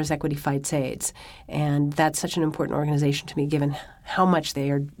Broadway Cares, Equity Fights AIDS, and that's such an important organization to me, given how much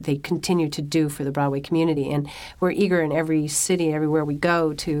they continue to do for the Broadway community. And we're eager in every city, everywhere we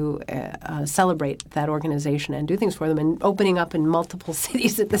go, to celebrate that organization and do things for them. And opening up in multiple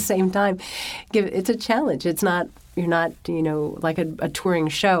cities at the same time, it's a challenge. You're not like a touring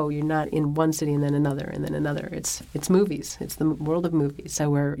show. You're not in one city and then another and then another. It's movies. It's the world of movies.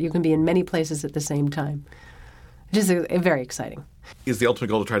 So you can be in many places at the same time, which is very exciting. Is the ultimate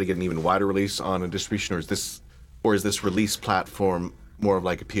goal to try to get an even wider release on a distribution, or is this release platform more of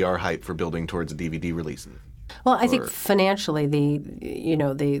like a PR hype for building towards a DVD release? Well, I think financially,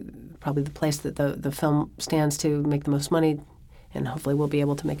 probably the place that the film stands to make the most money, and hopefully we'll be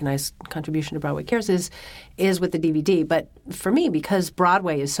able to make a nice contribution to Broadway Cares, is with the DVD. But for me, because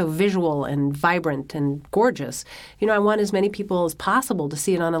Broadway is so visual and vibrant and gorgeous, I want as many people as possible to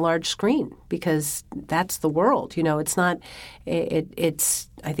see it on a large screen, because that's the world. It's not it's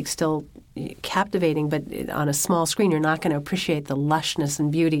I think still captivating, but on a small screen you're not going to appreciate the lushness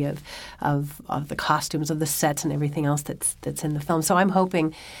and beauty of the costumes, of the sets, and everything else that's in the film. So I'm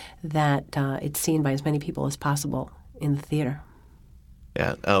hoping that it's seen by as many people as possible in the theater.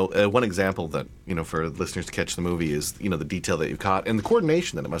 Yeah. One example that, for listeners to catch the movie is, the detail that you've caught and the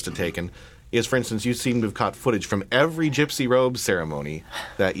coordination that it must have taken is, for instance, you seem to have caught footage from every Gypsy Robe ceremony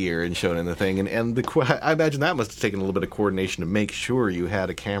that year and shown in the thing. And I imagine that must have taken a little bit of coordination to make sure you had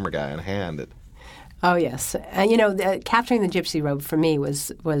a camera guy on hand. Oh, yes. Capturing the Gypsy Robe for me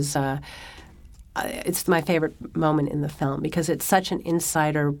was it's my favorite moment in the film, because it's such an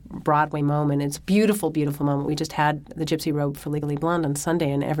insider Broadway moment. It's a beautiful, beautiful moment. We just had the Gypsy Robe for Legally Blonde on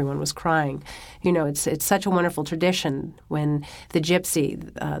Sunday, and everyone was crying. It's such a wonderful tradition when the gypsy,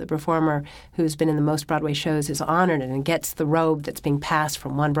 the performer who's been in the most Broadway shows, is honored and gets the robe that's being passed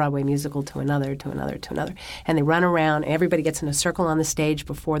from one Broadway musical to another, to another, to another. And they run around. Everybody gets in a circle on the stage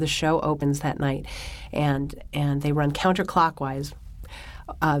before the show opens that night, and they run counterclockwise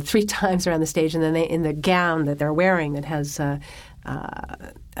 3 times around the stage, and then in the gown that they're wearing that has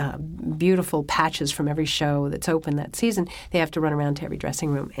beautiful patches from every show that's open that season, they have to run around to every dressing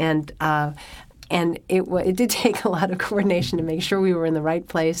room. And it did take a lot of coordination to make sure we were in the right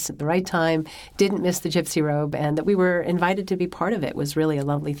place at the right time, didn't miss the Gypsy Robe, and that we were invited to be part of it was really a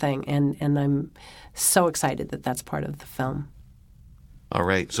lovely thing. And I'm so excited that that's part of the film. All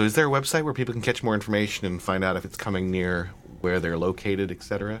right. So is there a website where people can catch more information and find out if it's coming near where they're located, et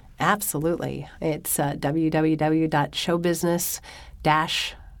cetera? Absolutely. It's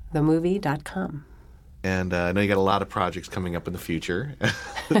www.showbusiness-themovie.com. And I know you got a lot of projects coming up in the future.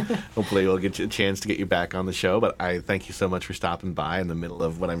 Hopefully we'll get a chance to get you back on the show. But I thank you so much for stopping by in the middle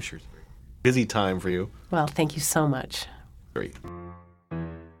of what I'm sure is a very busy time for you. Well, thank you so much. Great.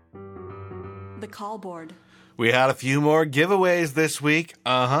 The call board. We had a few more giveaways this week.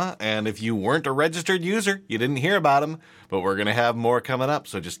 And if you weren't a registered user, you didn't hear about them. But we're going to have more coming up.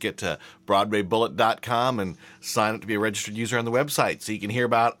 So just get to BroadwayBullet.com and sign up to be a registered user on the website so you can hear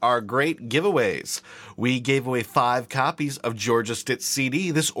about our great giveaways. We gave away 5 copies of Georgia Stitt's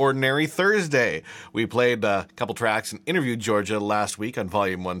CD this ordinary Thursday. We played a couple tracks and interviewed Georgia last week on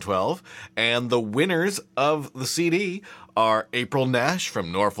Volume 112. And the winners of the CD are April Nash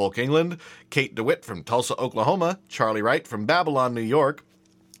from Norfolk, England, Kate DeWitt from Tulsa, Oklahoma, Charlie Wright from Babylon, New York,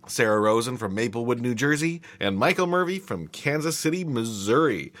 Sarah Rosen from Maplewood, New Jersey, and Michael Murphy from Kansas City,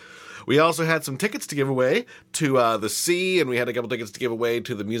 Missouri. We also had some tickets to give away to the Sea, and we had a couple tickets to give away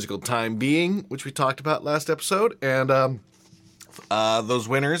to the musical Time Being, which we talked about last episode. And those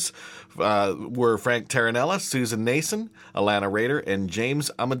winners were Frank Terranella, Susan Nason, Alana Rader, and James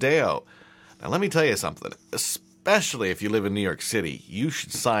Amadeo. Now, let me tell you something. Especially if you live in New York City, you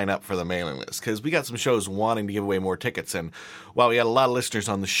should sign up for the mailing list, because we got some shows wanting to give away more tickets. And while we got a lot of listeners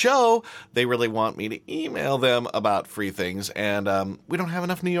on the show, they really want me to email them about free things. And we don't have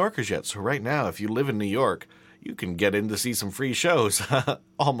enough New Yorkers yet. So right now, if you live in New York, you can get in to see some free shows,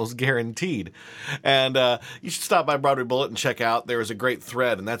 almost guaranteed. And you should stop by Broadway Bullet and check out. There is a great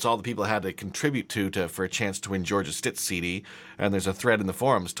thread, and that's all the people had to contribute to for a chance to win Georgia Stitt's CD. And there's a thread in the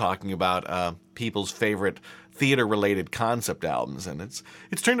forums talking about people's favorite theater-related concept albums, and it's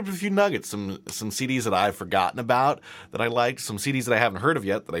turned up a few nuggets, some CDs that I've forgotten about that I liked, some CDs that I haven't heard of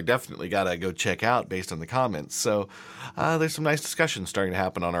yet that I definitely gotta go check out based on the comments. So there's some nice discussion starting to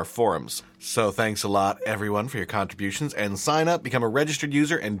happen on our forums. So thanks a lot, everyone, for your contributions, and sign up, become a registered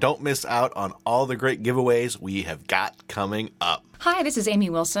user, and don't miss out on all the great giveaways we have got coming up. Hi, this is Amy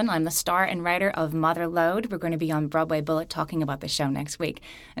Wilson. I'm the star and writer of Motherlode. We're going to be on Broadway Bullet talking about the show next week.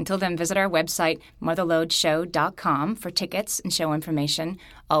 Until then, visit our website, motherlodeshow.com, for tickets and show information.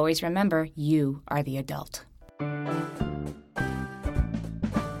 Always remember, you are the adult.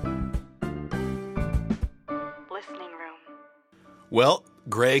 Listening room. Well,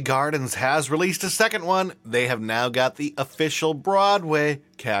 Grey Gardens has released a second one. They have now got the official Broadway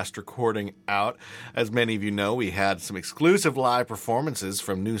cast recording out. As many of you know, we had some exclusive live performances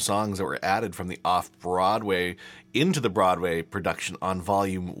from new songs that were added from the off-Broadway into the Broadway production on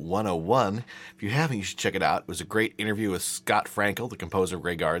Volume 101. If you haven't, you should check it out. It was a great interview with Scott Frankel, the composer of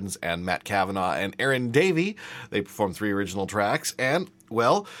Grey Gardens, and Matt Cavanaugh and Aaron Davey. They performed 3 original tracks, and,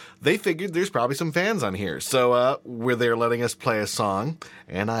 well, they figured there's probably some fans on here. So they're letting us play a song,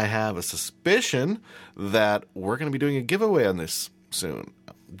 and I have a suspicion that we're going to be doing a giveaway on this soon.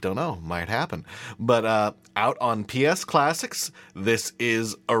 Don't know, might happen. But out on PS Classics, this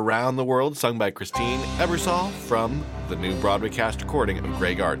is Around the World, sung by Christine Ebersol from the new Broadway cast recording of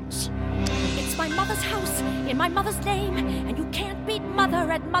Grey Gardens. It's my mother's house in my mother's name, and you can't beat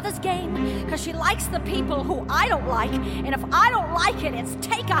mother at mother's game, cause she likes the people who I don't like, and if I don't like it, it's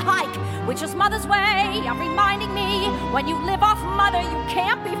take a hike, which is mother's way of reminding me, when you live off mother, you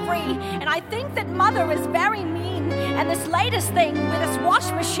can't be free, and I think that mother is very mean, and this latest thing with this wash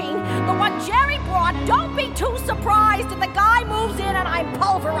machine, the one Jerry brought, don't be too surprised if the guy moves in and I'm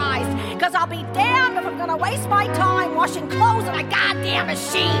pulverized, cause I'll be damned if I'm gonna waste my time washing clothes in a goddamn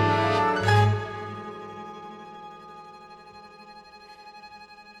machine.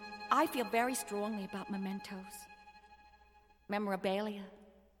 I feel very strongly about mementos. Memorabilia,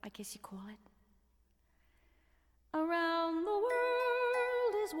 I guess you call it. Around the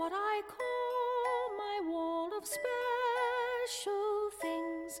world is what I call my wall of special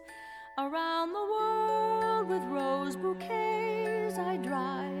things. Around the world with rose bouquets I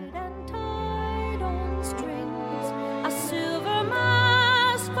dried and tied on strings. A silver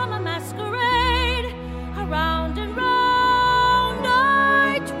mask from a masquerade. Around and round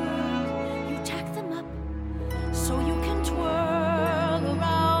I twirl. You tack them up so you can twirl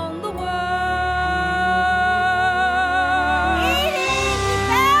around the world. Edie, we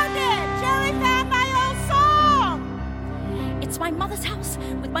found it! Jelly found my old song! It's my mother's house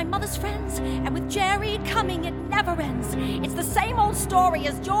with my mother's friends, and with Jerry coming, it never ends. It's the same old story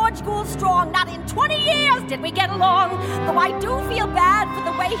as George Gould Strong. Not in 20 years did we get along. Though I do feel bad for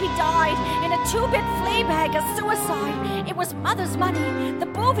the way he died in a 2-bit flea bag of suicide. It was mother's money, the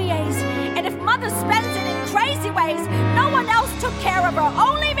Bouvier's, and if mother spends it in crazy ways, no one else took care of her,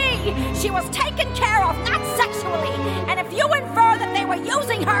 only me. She was taken care of, not sexually. And if you infer that they were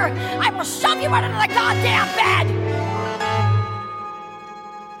using her, I will shove you under the goddamn bed.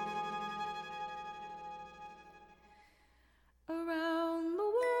 Around the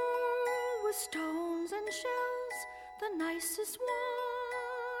world with stones and shells, the nicest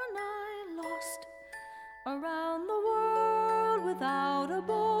one I lost. Around the world without a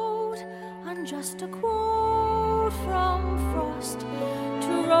boat, on just a quote from Frost.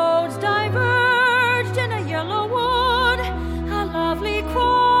 2 roads diverged in a yellow wood, a lovely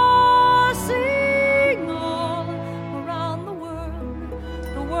crossing all. Around the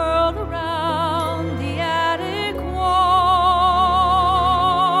world around the attic wall.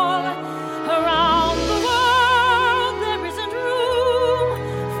 Around the world there isn't room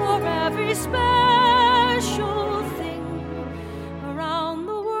for every special thing. Around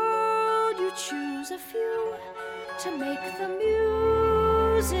the world you choose a few to make the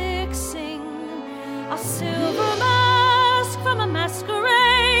music sing. A silver mask from a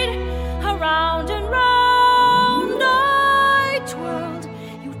masquerade. Around and round I twirled.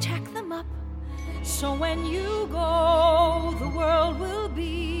 You tack them up so when you go, the world will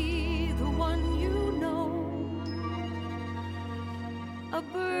be the one you know. A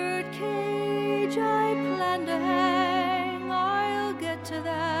bird cage I plan to hang, I'll get to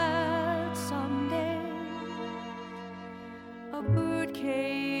that someday. A bird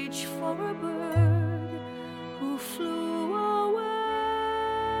cage for a bird who flew away.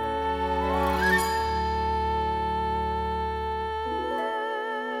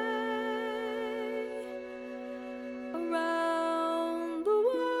 Around the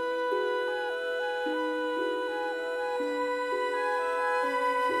world.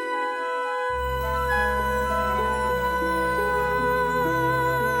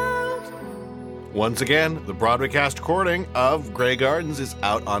 Once again, the Broadway cast recording of Grey Gardens is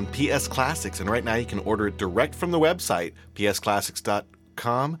out on PS Classics, and right now you can order it direct from the website,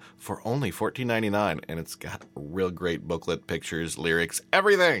 psclassics.com, for only $14.99, and it's got a real great booklet, pictures, lyrics,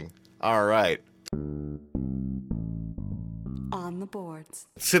 everything. All right. On the boards.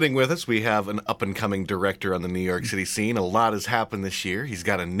 Sitting with us, we have an up-and-coming director on the New York City scene. A lot has happened this year. He's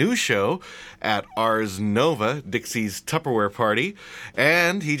got a new show at Ars Nova, Dixie's Tupperware Party,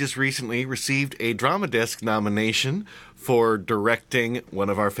 and he just recently received a Drama Desk nomination for directing one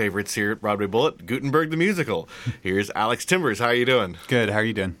of our favorites here at Broadway Bullet, Gutenberg the Musical. Here's Alex Timbers. How are you doing? Good. How are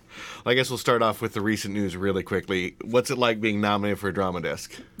you doing? I guess we'll start off with the recent news really quickly. What's it like being nominated for a Drama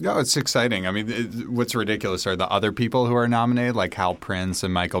Desk? No, it's exciting. I mean, what's ridiculous are the other people who are nominated, like Hal Prince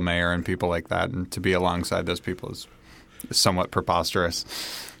and Michael Mayer and people like that, and to be alongside those people is somewhat preposterous.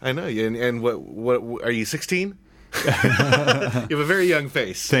 I know. And what are you, 16? You have a very young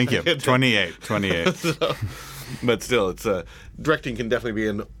face. Thank you. 28. But still, it's directing can definitely be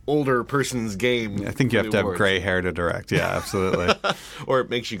an older person's game. I think you have to have gray hair to direct. Yeah, absolutely. Or it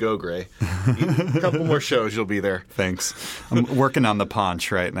makes you go gray. A couple more shows, you'll be there. Thanks. I'm working on the paunch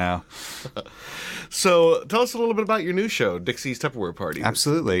right now. So tell us a little bit about your new show, Dixie's Tupperware Party.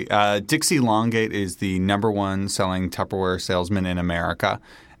 Absolutely. Dixie Longate is the #1 selling Tupperware salesman in America.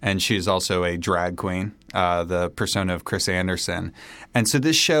 And she's also a drag queen, the persona of Chris Anderson. And so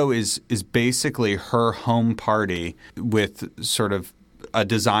this show is basically her home party with sort of a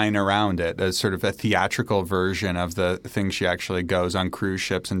design around it, as sort of a theatrical version of the things she actually goes on cruise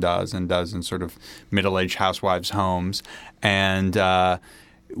ships and does in sort of middle-aged housewives' homes. And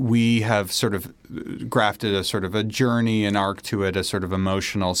we have sort of grafted a sort of a journey, an arc to it, a sort of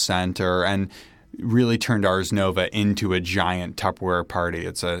emotional center, and really turned Ars Nova into a giant Tupperware party.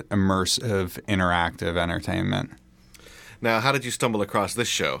 It's an immersive, interactive entertainment. Now, how did you stumble across this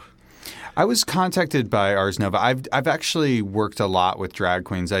show? I was contacted by Ars Nova. I've actually worked a lot with drag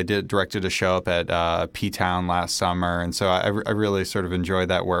queens. I directed a show up at P-Town last summer, and so I really sort of enjoyed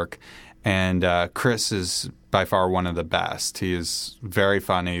that work. And Chris is by far one of the best. He is very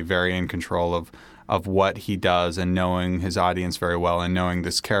funny, very in control of what he does and knowing his audience very well and knowing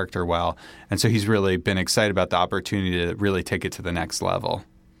this character well. And so he's really been excited about the opportunity to really take it to the next level.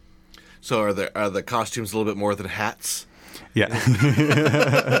 So are the costumes a little bit more than hats? Yeah.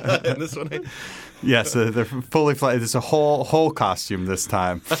 In this one? Yes, they're fully flat. It's a whole costume this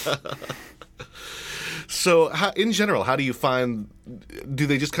time. So in general, how do you find – do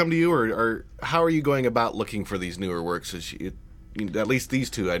they just come to you or how are you going about looking for these newer works? At least these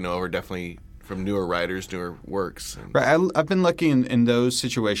two I know are definitely – from newer writers, newer works. Right. I've been lucky in those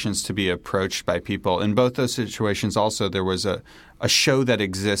situations to be approached by people. In both those situations also there was a show that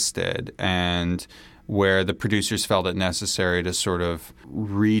existed and where the producers felt it necessary to sort of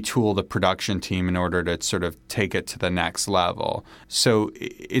retool the production team in order to sort of take it to the next level. So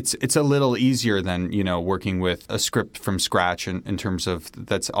it's a little easier than, working with a script from scratch in terms of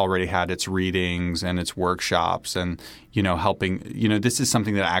that's already had its readings and its workshops and, helping – this is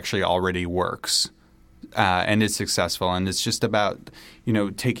something that actually already works. And is successful, and it's just about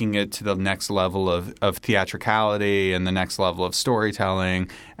taking it to the next level of theatricality and the next level of storytelling,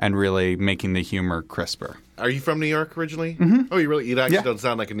 and really making the humor crisper. Are you from New York originally? Mm-hmm. Oh, you actually don't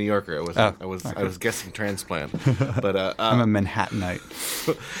sound like a New Yorker. I was guessing transplant, but I'm a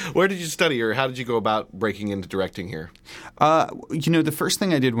Manhattanite. Where did you study, or how did you go about breaking into directing here? The first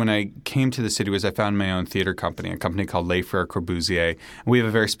thing I did when I came to the city was I found my own theater company, a company called Les Frères Corbusier. We have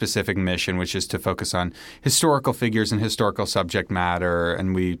a very specific mission, which is to focus on historical figures and historical subject matter,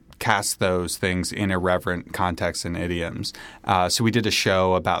 and we cast those things in irreverent contexts and idioms. So we did a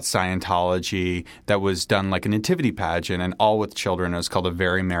show about Scientology that was done like a nativity pageant, and all with children. It was called A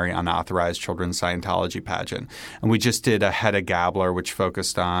Very Merry Unauthorized Children's Scientology Pageant. And we just did a Hedda Gabler, which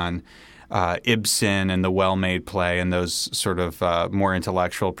focused on Ibsen and the well-made play and those sort of more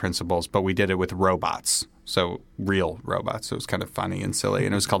intellectual principles, but we did it with robots. So real robots. So it was kind of funny and silly.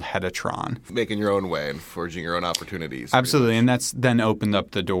 And it was called Hedatron. Making your own way and forging your own opportunities. Absolutely. And that's then opened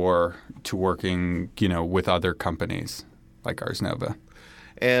up the door to working, with other companies like Ars Nova.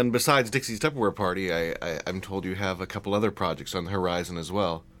 And besides Dixie's Tupperware Party, I'm told you have a couple other projects on the horizon as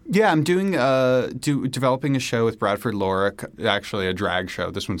well. Yeah, I'm doing developing a show with Bradford Lorick, actually a drag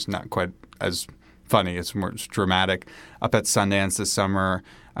show. This one's not quite as funny. It's more dramatic. Up at Sundance this summer.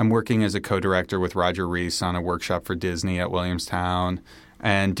 I'm working as a co-director with Roger Rees on a workshop for Disney at Williamstown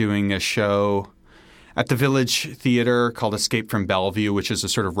and doing a show at the Village Theater called Escape from Bellevue, which is a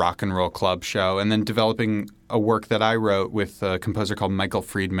sort of rock and roll club show, and then developing a work that I wrote with a composer called Michael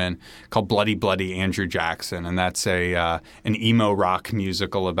Friedman called Bloody Bloody Andrew Jackson, and that's an emo rock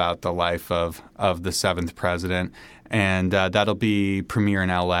musical about the life of the seventh president, and that'll be premiere in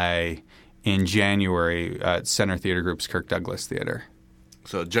L.A. in January at Center Theater Group's Kirk Douglas Theater.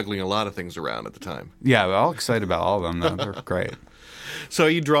 So juggling a lot of things around at the time. Yeah, we're all excited about all of them, though. They're great. So are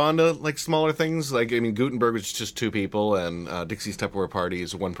you drawn to like smaller things? Like, I mean, Gutenberg was just 2 people, and Dixie's Tupperware Party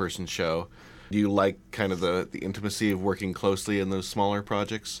is a 1-person show. Do you like kind of the intimacy of working closely in those smaller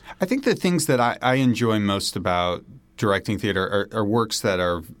projects? I think the things that I enjoy most about directing theater are works that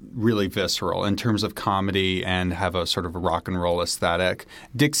are really visceral in terms of comedy and have a sort of a rock and roll aesthetic.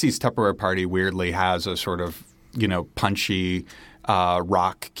 Dixie's Tupperware Party weirdly has a sort of, punchy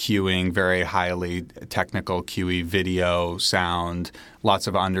rock cueing, very highly technical cuey video sound, lots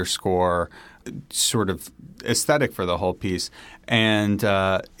of underscore sort of aesthetic for the whole piece. And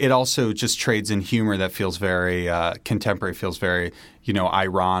it also just trades in humor that feels very contemporary, feels very,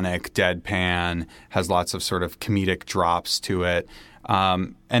 ironic, deadpan, has lots of sort of comedic drops to it.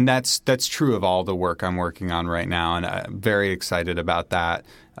 And that's true of all the work I'm working on right now, and I'm very excited about that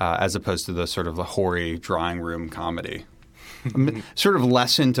as opposed to the sort of the hoary drawing room comedy. I'm sort of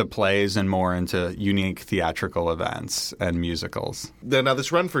less into plays and more into unique theatrical events and musicals. Now,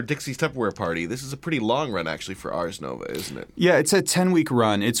 this run for Dixie's Tupperware Party, this is a pretty long run, actually, for Ars Nova, isn't it? Yeah, it's a 10-week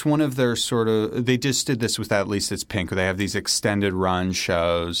run. It's one of their sort of – they just did this with At Least It's Pink, where they have these extended run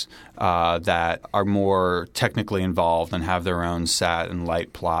shows that are more technically involved and have their own set and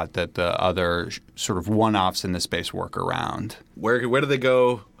light plot that the other sort of one-offs in the space work around. Where do they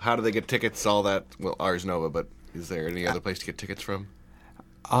go? How do they get tickets? All that – well, Ars Nova, but – is there any other place to get tickets from?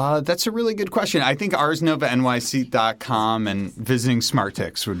 That's a really good question. I think arsnovanyc.com and visiting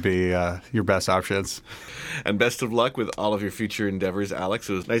SmartTix would be your best options. And best of luck with all of your future endeavors, Alex.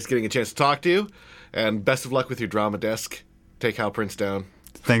 It was nice getting a chance to talk to you. And best of luck with your drama desk. Take Hal Prince down.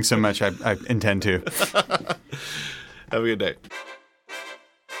 Thanks so much. I intend to. Have a good day.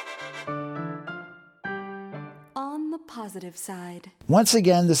 Positive side. Once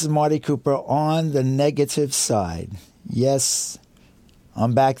again, this is Marty Cooper on the negative side. Yes,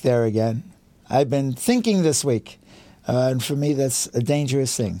 I'm back there again. I've been thinking this week, and for me, that's a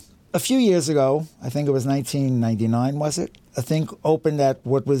dangerous thing. A few years ago, I think it was 1999, was it? A thing opened at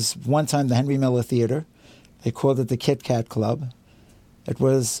what was one time the Henry Miller Theater. They called it the Kit Kat Club. It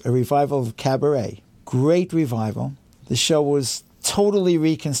was a revival of Cabaret. Great revival. The show was totally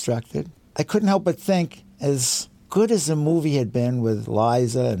reconstructed. I couldn't help but think, as good as the movie had been with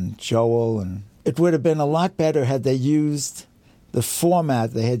Liza and Joel, and it would have been a lot better had they used the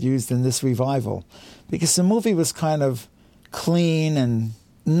format they had used in this revival, because the movie was kind of clean and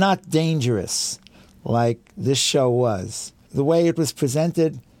not dangerous like this show was. The way it was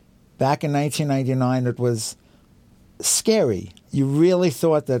presented back in 1999, it was scary. You really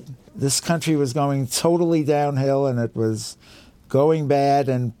thought that this country was going totally downhill and it was going bad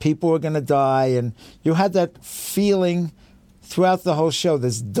and people were going to die, and you had that feeling throughout the whole show,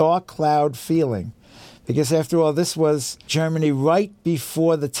 this dark cloud feeling, because after all, this was Germany right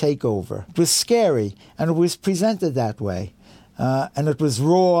before the takeover. It was scary, and it was presented that way, and it was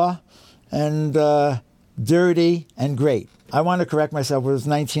raw and dirty and great. I want to correct myself, it was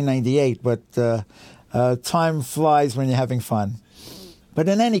 1998, but time flies when you're having fun. But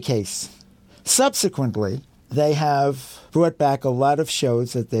in any case, subsequently, they have brought back a lot of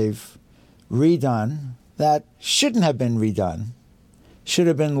shows that they've redone that shouldn't have been redone, should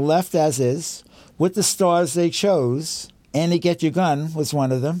have been left as is, with the stars they chose. Annie Get Your Gun was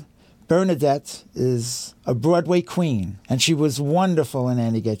one of them. Bernadette is a Broadway queen, and she was wonderful in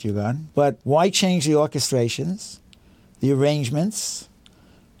Annie Get Your Gun. But why change the orchestrations, the arrangements?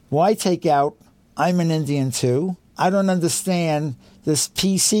 Why take out I'm an Indian Too? I don't understand this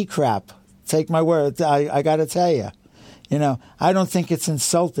PC crap. Take my word, I got to tell you. I don't think it's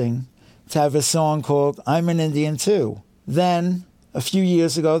insulting to have a song called I'm an Indian Too. Then, a few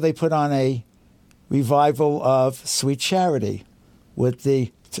years ago, they put on a revival of Sweet Charity with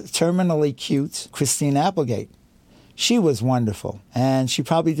the terminally cute Christine Applegate. She was wonderful, and she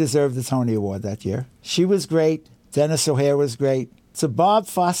probably deserved the Tony Award that year. She was great. Dennis O'Hare was great. It's a Bob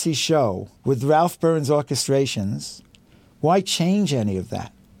Fosse show with Ralph Burns orchestrations. Why change any of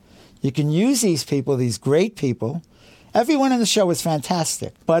that? You can use these people, these great people. Everyone in the show was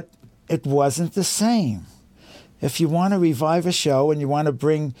fantastic, but it wasn't the same. If you want to revive a show and you want to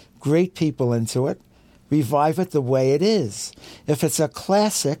bring great people into it, revive it the way it is. If it's a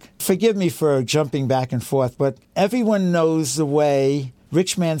classic, forgive me for jumping back and forth, but everyone knows the way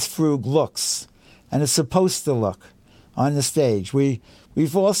Rich Man's Frug looks. and it's supposed to look on the stage.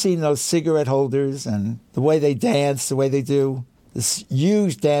 We've all seen those cigarette holders and the way they dance, the way they do this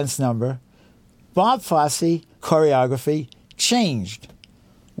huge dance number. Bob Fosse choreography changed.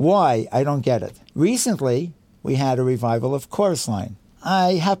 Why? I don't get it. Recently, we had a revival of Chorus Line.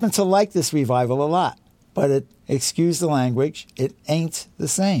 I happen to like this revival a lot, but excuse the language, it ain't the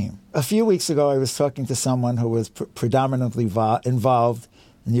same. A few weeks ago, I was talking to someone who was predominantly involved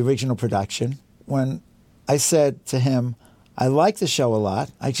in the original production. When I said to him, I like the show a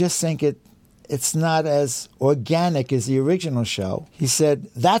lot, I just think it's not as organic as the original show. He said,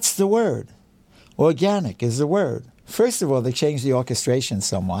 that's the word. Organic is the word. First of all, they changed the orchestration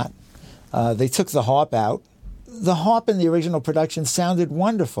somewhat. They took the harp out. The harp in the original production sounded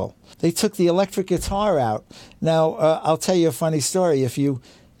wonderful. They took the electric guitar out. Now, I'll tell you a funny story. If you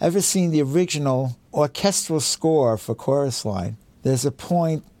ever seen the original orchestral score for Chorus Line, there's a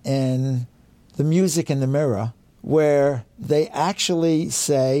point in The Music in the Mirror where they actually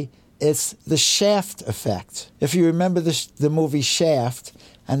say it's the Shaft effect. If you remember the movie Shaft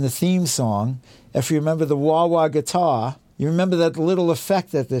and the theme song, if you remember the wah-wah guitar, you remember that little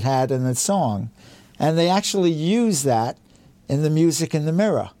effect that it had in the song. And they actually used that in The Music in the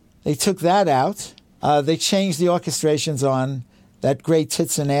Mirror. They took that out. They changed the orchestrations on that great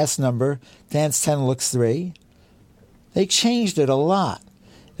Tits and Ass number, Dance 10 Looks 3. They changed it a lot.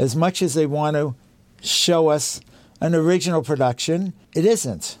 As much as they want to show us an original production, it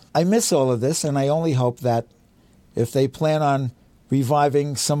isn't. I miss all of this, and I only hope that if they plan on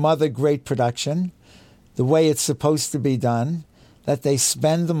reviving some other great production, the way it's supposed to be done, that they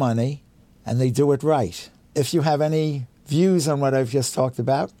spend the money and they do it right. If you have any views on what I've just talked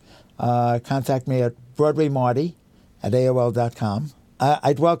about, contact me at BroadwayMarty@AOL.com.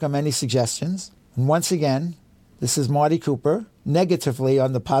 I'd welcome any suggestions. And once again, this is Marty Cooper, negatively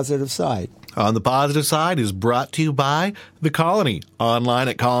on the positive side. On the Positive Side is brought to you by The Colony, online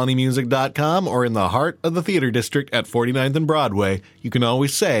at colonymusic.com or in the heart of the Theater District at 49th and Broadway. You can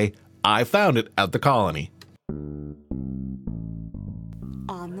always say, I found it at The Colony.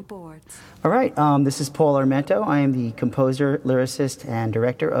 On the boards. All right, this is Paul Armento. I am the composer, lyricist, and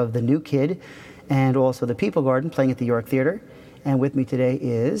director of The New Kid and also The People Garden, playing at the York Theater. And with me today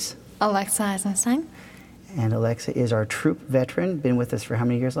is... Alexa Eisenstein. And Alexa is our troupe veteran. Been with us for how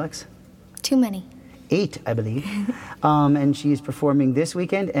many years, Lex? Too many. 8, I believe. And she is performing this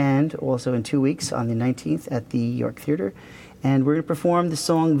weekend and also in 2 weeks on the 19th at the York Theater. And we're going to perform the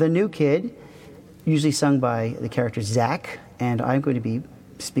song The New Kid, usually sung by the character Zach. And I'm going to be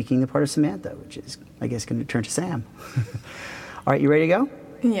speaking the part of Samantha, which is, I guess, going to turn to Sam. All right, you ready to go?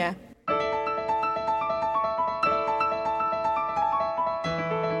 Yeah.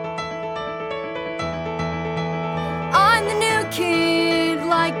 I'm the new kid,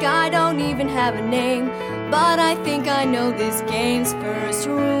 like I don't even have a name, but I think I know this game's first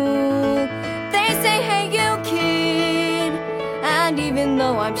rule. They say, hey, you kid, and even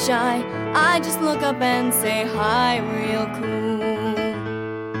though I'm shy, I just look up and say hi real cool.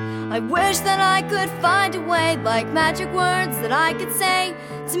 I wish that I could find a way, like magic words that I could say,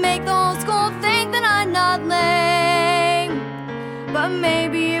 to make the whole school think that I'm not lame. But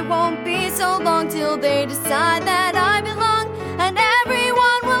maybe it won't be so long till they decide that I belong, and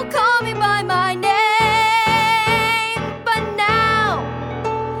everyone will call me by my name. But now,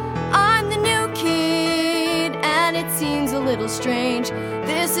 I'm the new kid, and it seems a little strange.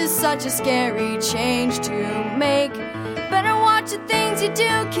 This is such a scary change to make. Better watch the things you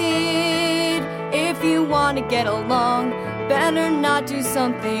do, kid, if you want to get along. Better not do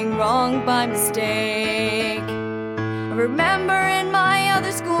something wrong by mistake. I remember in my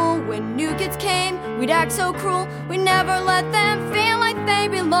other school, when new kids came, we'd act so cruel. We never let them feel like they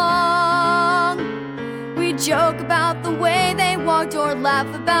belong. We'd joke about the way they walked or laugh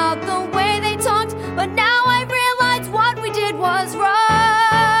about the way they talked. But now I realize what we did was wrong.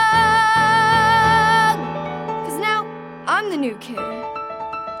 I'm the new kid.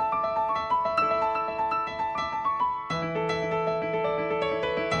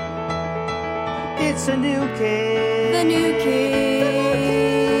 It's a new kid. The new kid.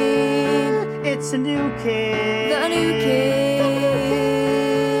 It's a new kid. The new kid.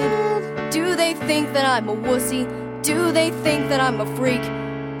 Do they think that I'm a wussy? Do they think that I'm a freak?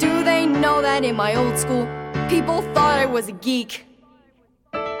 Do they know that in my old school, people thought I was a geek?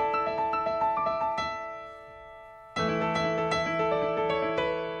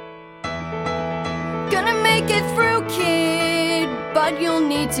 Gonna make it through, kid, but you'll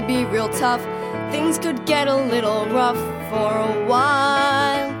need to be real tough. Things could get a little rough for a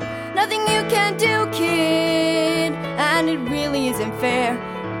while. Nothing you can do, kid, and it really isn't fair.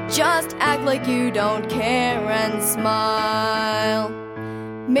 Just act like you don't care and smile.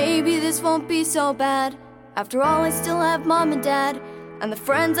 Maybe this won't be so bad. After all, I still have mom and dad, and the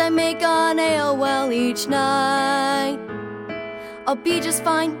friends I make on AOL each night. I'll be just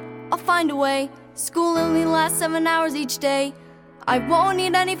fine, I'll find a way. School only lasts 7 hours each day. I won't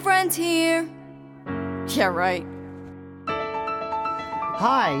need any friends here. Yeah, right.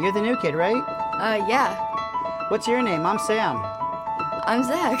 Hi, you're the new kid, right? Yeah. What's your name? I'm Sam. I'm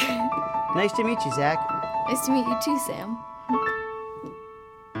Zach. Nice to meet you, Zach. Nice to meet you too, Sam.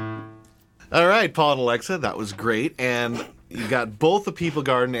 All right, Paul and Alexa, that was great. And you got both the People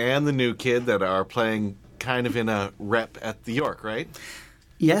Garden and the New Kid that are playing kind of in a rep at the York, right?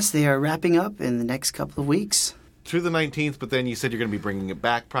 Yes, they are wrapping up in the next couple of weeks. Through the 19th, but then you said you're going to be bringing it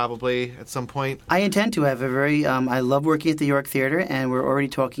back probably at some point. I intend to have a very, I love working at the York Theater, and we're already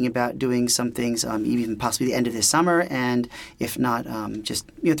talking about doing some things, even possibly the end of this summer, and if not, just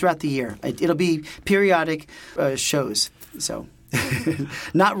throughout the year. It'll be periodic shows, so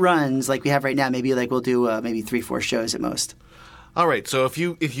not runs like we have right now. Maybe like we'll do maybe 3-4 shows at most. All right, so if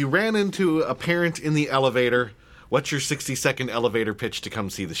you ran into a parent in the elevator, what's your 60-second elevator pitch to come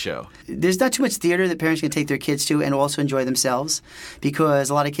see the show? There's not too much theater that parents can take their kids to and also enjoy themselves, because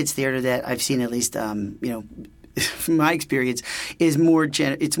a lot of kids' theater that I've seen, at least, from my experience, is more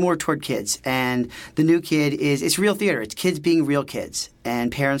it's more toward kids. And the New Kid it's real theater. It's kids being real kids, and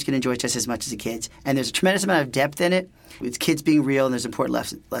parents can enjoy it just as much as the kids. And there's a tremendous amount of depth in it. It's kids being real, and there's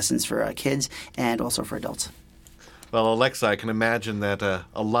important lessons for kids and also for adults. Well, Alexa, I can imagine that a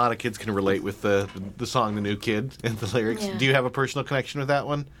lot of kids can relate with the song "The New Kid" and the lyrics. Yeah. Do you have a personal connection with that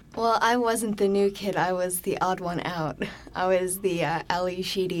one? Well, I wasn't the new kid. I was the odd one out. I was the Ali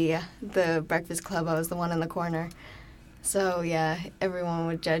Sheedy, the Breakfast Club. I was the one in the corner. So, yeah, everyone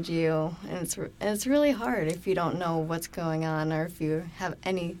would judge you. And it's really hard if you don't know what's going on or if you have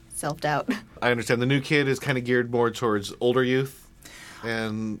any self-doubt. I understand the New Kid is kind of geared more towards older youth.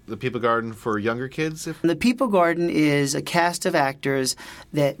 And the People Garden for younger kids? The People Garden is a cast of actors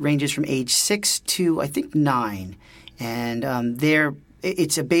that ranges from age 6 to, I think, 9. And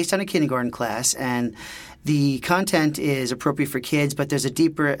it's based on a kindergarten class. And the content is appropriate for kids, but there's a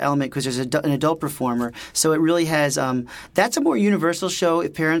deeper element because there's an adult performer. So it really has that's a more universal show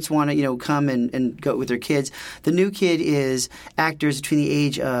if parents want to come and go with their kids. The New Kid is actors between the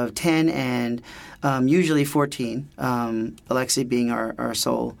age of 10 and usually 14, Alexi being our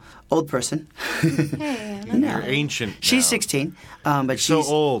sole old person. Hey, You're ancient now. She's 16, but she's so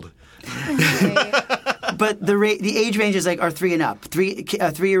old. But the age ranges are 3 and up.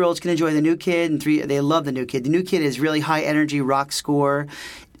 3-year-olds can enjoy the New Kid, and they love the New Kid. The New Kid is really high energy rock score.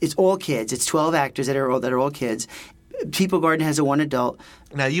 It's all kids. It's 12 actors that are all kids. People Garden has a 1 adult.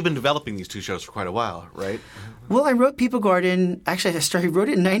 Now, you've been developing these 2 shows for quite a while, right? Well, I wrote People Garden. Actually, I wrote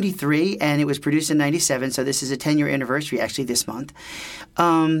it in 93, and it was produced in 97, so this is a 10-year anniversary, actually, this month.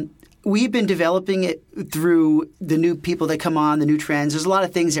 We've been developing it through the new people that come on, the new trends. There's a lot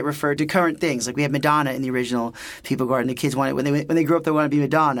of things that refer to current things. Like we had Madonna in the original People Garden. The kids wanted when they grew up, they wanted to be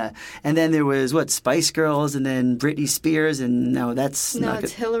Madonna. And then there was Spice Girls, and then Britney Spears, and it's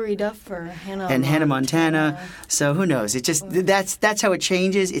Hillary Duff or Hannah Montana. So who knows? It just that's how it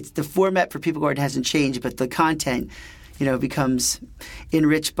changes. It's the format for People Garden hasn't changed, but the content, becomes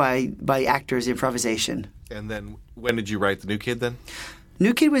enriched by actors' improvisation. And then when did you write The New Kid then?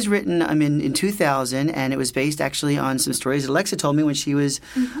 New Kid was written in 2000, and it was based actually on some stories that Alexa told me when she was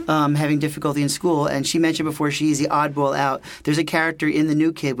having difficulty in school. And she mentioned before she's the oddball out. There's a character in The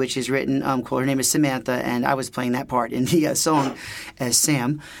New Kid which is written called, her name is Samantha, and I was playing that part in the song as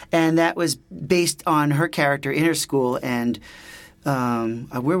Sam. And that was based on her character in her school. And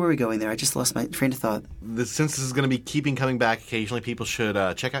where were we going there? I just lost my train of thought. Since this is going to be coming back occasionally, people should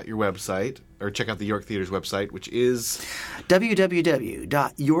check out your website, or check out the York Theater's website, which is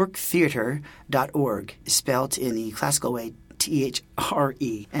www.yorktheater.org, spelled in the classical way,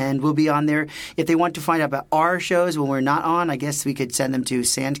 THRE. And we'll be on there. If they want to find out about our shows when we're not on, I guess we could send them to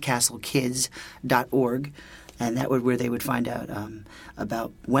sandcastlekids.org. And that would where they would find out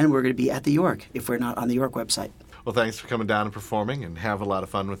about when we're going to be at the York if we're not on the York website. Well, thanks for coming down and performing, and have a lot of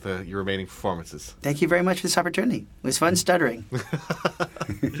fun with your remaining performances. Thank you very much for this opportunity. It was fun stuttering.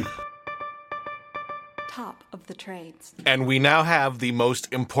 Top of the trades. And we now have the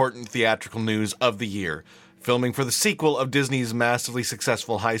most important theatrical news of the year. Filming for the sequel of Disney's massively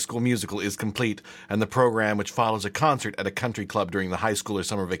successful High School Musical is complete, and the program, which follows a concert at a country club during the high schooler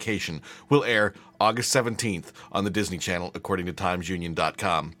summer vacation, will air August 17th on the Disney Channel, according to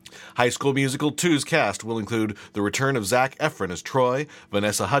TimesUnion.com. High School Musical 2's cast will include the return of Zac Efron as Troy,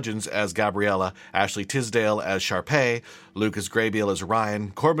 Vanessa Hudgens as Gabriella, Ashley Tisdale as Sharpay, Lucas Grabeel as Ryan,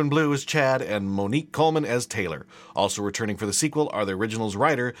 Corbin Bleu as Chad, and Monique Coleman as Taylor. Also returning for the sequel are the original's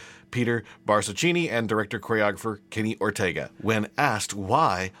writer, Peter Barsocchini, and director-choreographer Kenny Ortega. When asked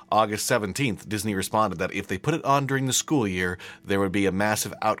why August 17th, Disney responded that if they put it on during the school year, there would be a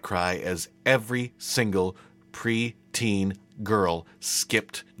massive outcry as every single pre-teen girl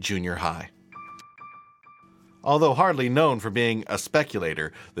skipped junior high. Although hardly known for being a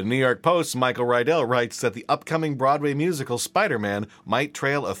speculator, the New York Post's Michael Rydell writes that the upcoming Broadway musical Spider-Man might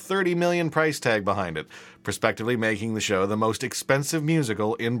trail a $30 million price tag behind it, prospectively making the show the most expensive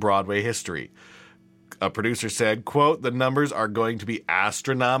musical in Broadway history. A producer said, quote, "The numbers are going to be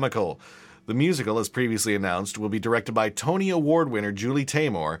astronomical." The musical, as previously announced, will be directed by Tony Award winner Julie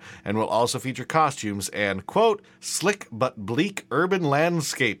Taymor and will also feature costumes and, quote, "slick but bleak urban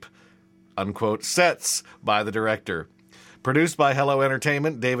landscape," unquote, sets by the director. Produced by Hello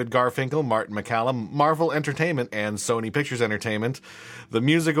Entertainment, David Garfinkel, Martin McCallum, Marvel Entertainment, and Sony Pictures Entertainment, the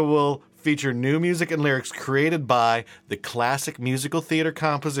musical will feature new music and lyrics created by the classic musical theater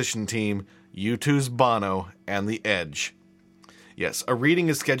composition team, U2's Bono, and The Edge. Yes, a reading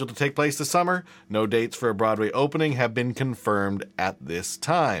is scheduled to take place this summer. No dates for a Broadway opening have been confirmed at this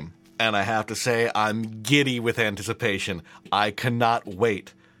time. And I have to say, I'm giddy with anticipation. I cannot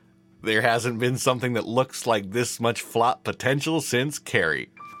wait. There hasn't been something that looks like this much flop potential since Carrie.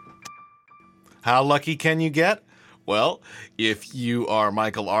 How lucky can you get? Well, if you are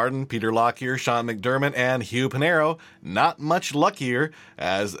Michael Arden, Peter Lockyer, Sean McDermott, and Hugh Pinero, not much luckier,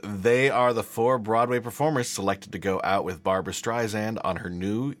 as they are the 4 Broadway performers selected to go out with Barbra Streisand on her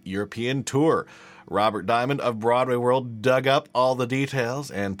new European tour. Robert Diamond of Broadway World dug up all the details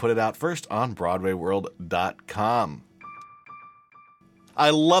and put it out first on BroadwayWorld.com.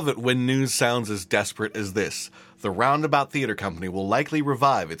 I love it when news sounds as desperate as this. The Roundabout Theater Company will likely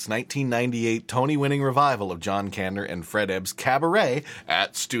revive its 1998 Tony-winning revival of John Kander and Fred Ebb's Cabaret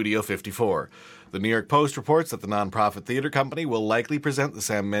at Studio 54. The New York Post reports that the nonprofit theater company will likely present the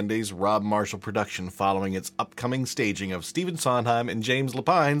Sam Mendes, Rob Marshall production following its upcoming staging of Stephen Sondheim and James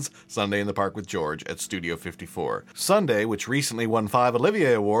Lapine's Sunday in the Park with George at Studio 54. Sunday, which recently won 5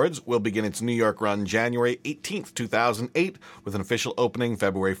 Olivier Awards, will begin its New York run January 18th, 2008, with an official opening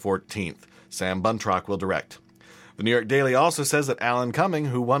February 14th. Sam Buntrock will direct. The New York Daily also says that Alan Cumming,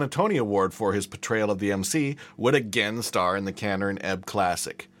 who won a Tony Award for his portrayal of the MC, would again star in the Kander and Ebb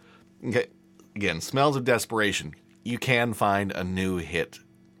classic. Okay. Again, smells of desperation. You can find a new hit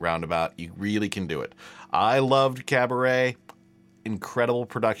Roundabout. You really can do it. I loved Cabaret. Incredible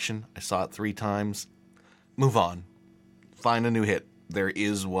production. I saw it 3 times. Move on. Find a new hit. There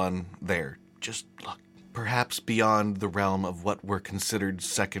is one there. Just look. Perhaps beyond the realm of what were considered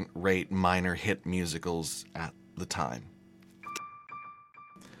second-rate minor hit musicals at the time.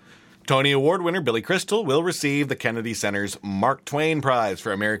 Tony Award winner Billy Crystal will receive the Kennedy Center's Mark Twain Prize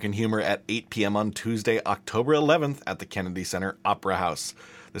for American Humor at 8 p.m. on Tuesday, October 11th at the Kennedy Center Opera House.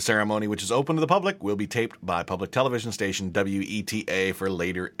 The ceremony, which is open to the public, will be taped by public television station WETA for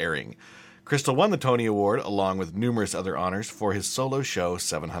later airing. Crystal won the Tony Award, along with numerous other honors, for his solo show,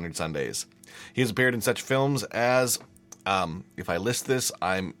 700 Sundays. He has appeared in such films as, if I list this,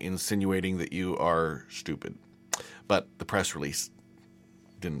 I'm insinuating that you are stupid. But the press release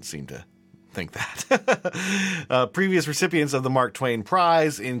didn't seem to think that. Previous recipients of the Mark Twain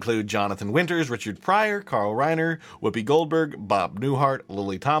Prize include Jonathan Winters, Richard Pryor, Carl Reiner, Whoopi Goldberg, Bob Newhart,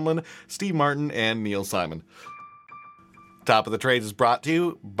 Lily Tomlin, Steve Martin, and Neil Simon. Top of the Trades is brought to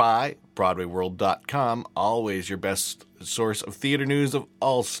you by BroadwayWorld.com, always your best source of theater news of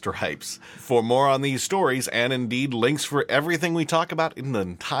all stripes. For more on these stories, and indeed links for everything we talk about in the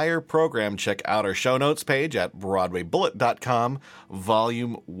entire program, check out our show notes page at BroadwayBullet.com,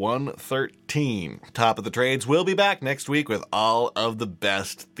 Volume 113. Top of the Trades will be back next week with all of the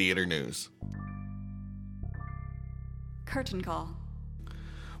best theater news. Curtain call.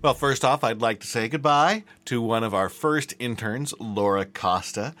 Well, first off, I'd like to say goodbye to one of our first interns, Laura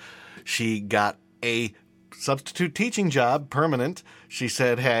Costa. She got a substitute teaching job, permanent. She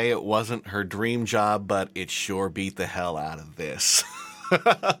said, hey, it wasn't her dream job, but it sure beat the hell out of this.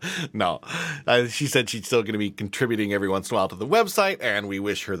 No. She said she's still going to be contributing every once in a while to the website, and we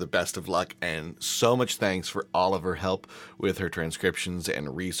wish her the best of luck and so much thanks for all of her help with her transcriptions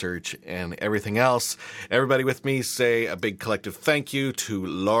and research and everything else. Everybody with me say a big collective thank you to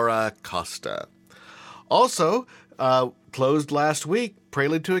Laura Costa. Also, closed last week,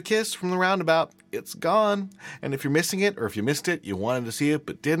 Prelude to a Kiss from the Roundabout. It's gone. And if you're missing it, or if you missed it, you wanted to see it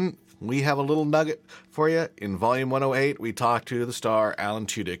but didn't, we have a little nugget for you. In Volume 108, we talked to the star, Alan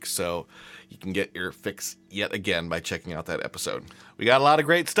Tudyk, so you can get your fix yet again by checking out that episode. We got a lot of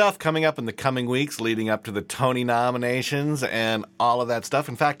great stuff coming up in the coming weeks leading up to the Tony nominations and all of that stuff.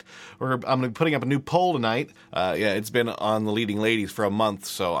 In fact, I'm going to be putting up a new poll tonight. It's been on the Leading Ladies for a month,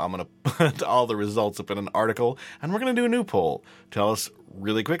 so I'm going to put all the results up in an article, and we're going to do a new poll. Tell us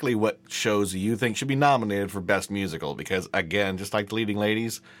really quickly what shows you think should be nominated for Best Musical, because, again, just like the Leading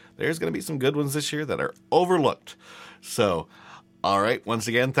Ladies, there's going to be some good ones this year that are overlooked. So, all right, once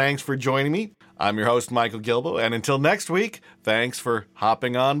again, thanks for joining me. I'm your host, Michael Gilbo, and until next week, thanks for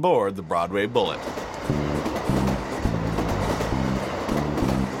hopping on board the Broadway Bullet.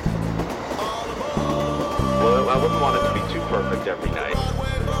 Well, I wouldn't want it to be too perfect every night.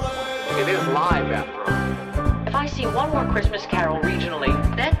 It is live, after all. If I see one more Christmas Carol regionally,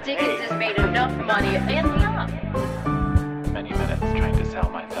 that Dickens has made enough money and beyond. Many minutes trying to sell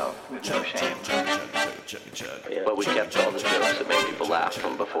myself with no shame. But we kept all the jokes that made people laugh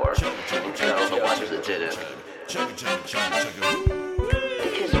from before, instead of the ones that didn't.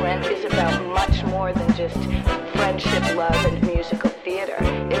 Because Rent is about much more than just friendship, love, and musical theater.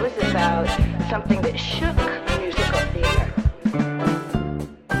 It was about something that shook musical theater.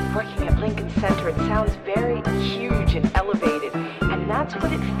 Working at Lincoln Center, it sounds very huge and elevated, and that's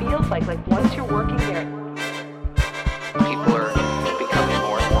what it feels like once you're working there. People are becoming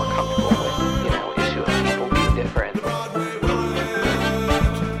more and more comfortable with, issue of people being different.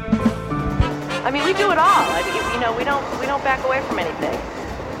 I mean, we do it all. We don't back away from anything.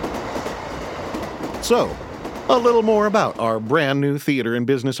 So, a little more about our brand new theater and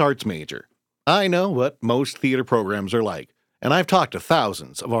business arts major. I know what most theater programs are like, and I've talked to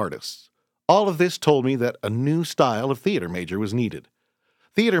thousands of artists. All of this told me that a new style of theater major was needed.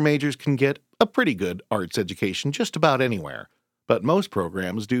 Theater majors can get a pretty good arts education just about anywhere, but most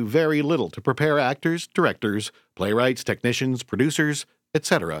programs do very little to prepare actors, directors, playwrights, technicians, producers,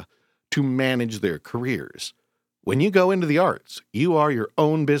 etc., to manage their careers. When you go into the arts, you are your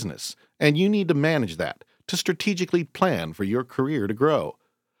own business, and you need to manage that to strategically plan for your career to grow.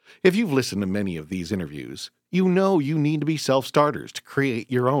 If you've listened to many of these interviews, you know you need to be self-starters to create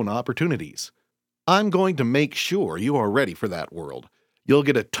your own opportunities. I'm going to make sure you are ready for that world. You'll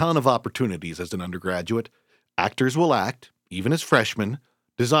get a ton of opportunities as an undergraduate. Actors will act, even as freshmen.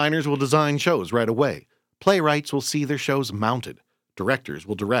 Designers will design shows right away. Playwrights will see their shows mounted. Directors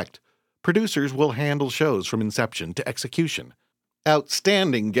will direct. Producers will handle shows from inception to execution.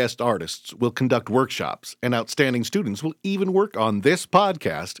 Outstanding guest artists will conduct workshops, and outstanding students will even work on this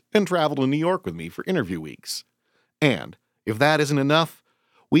podcast and travel to New York with me for interview weeks. And if that isn't enough,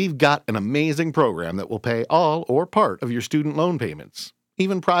 we've got an amazing program that will pay all or part of your student loan payments,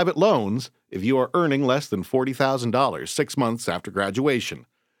 even private loans if you are earning less than $40,000 6 months after graduation.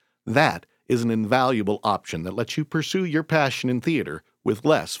 That is an invaluable option that lets you pursue your passion in theater with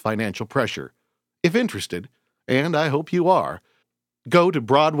less financial pressure. If interested, and I hope you are, go to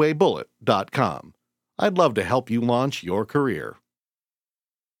BroadwayBullet.com. I'd love to help you launch your career.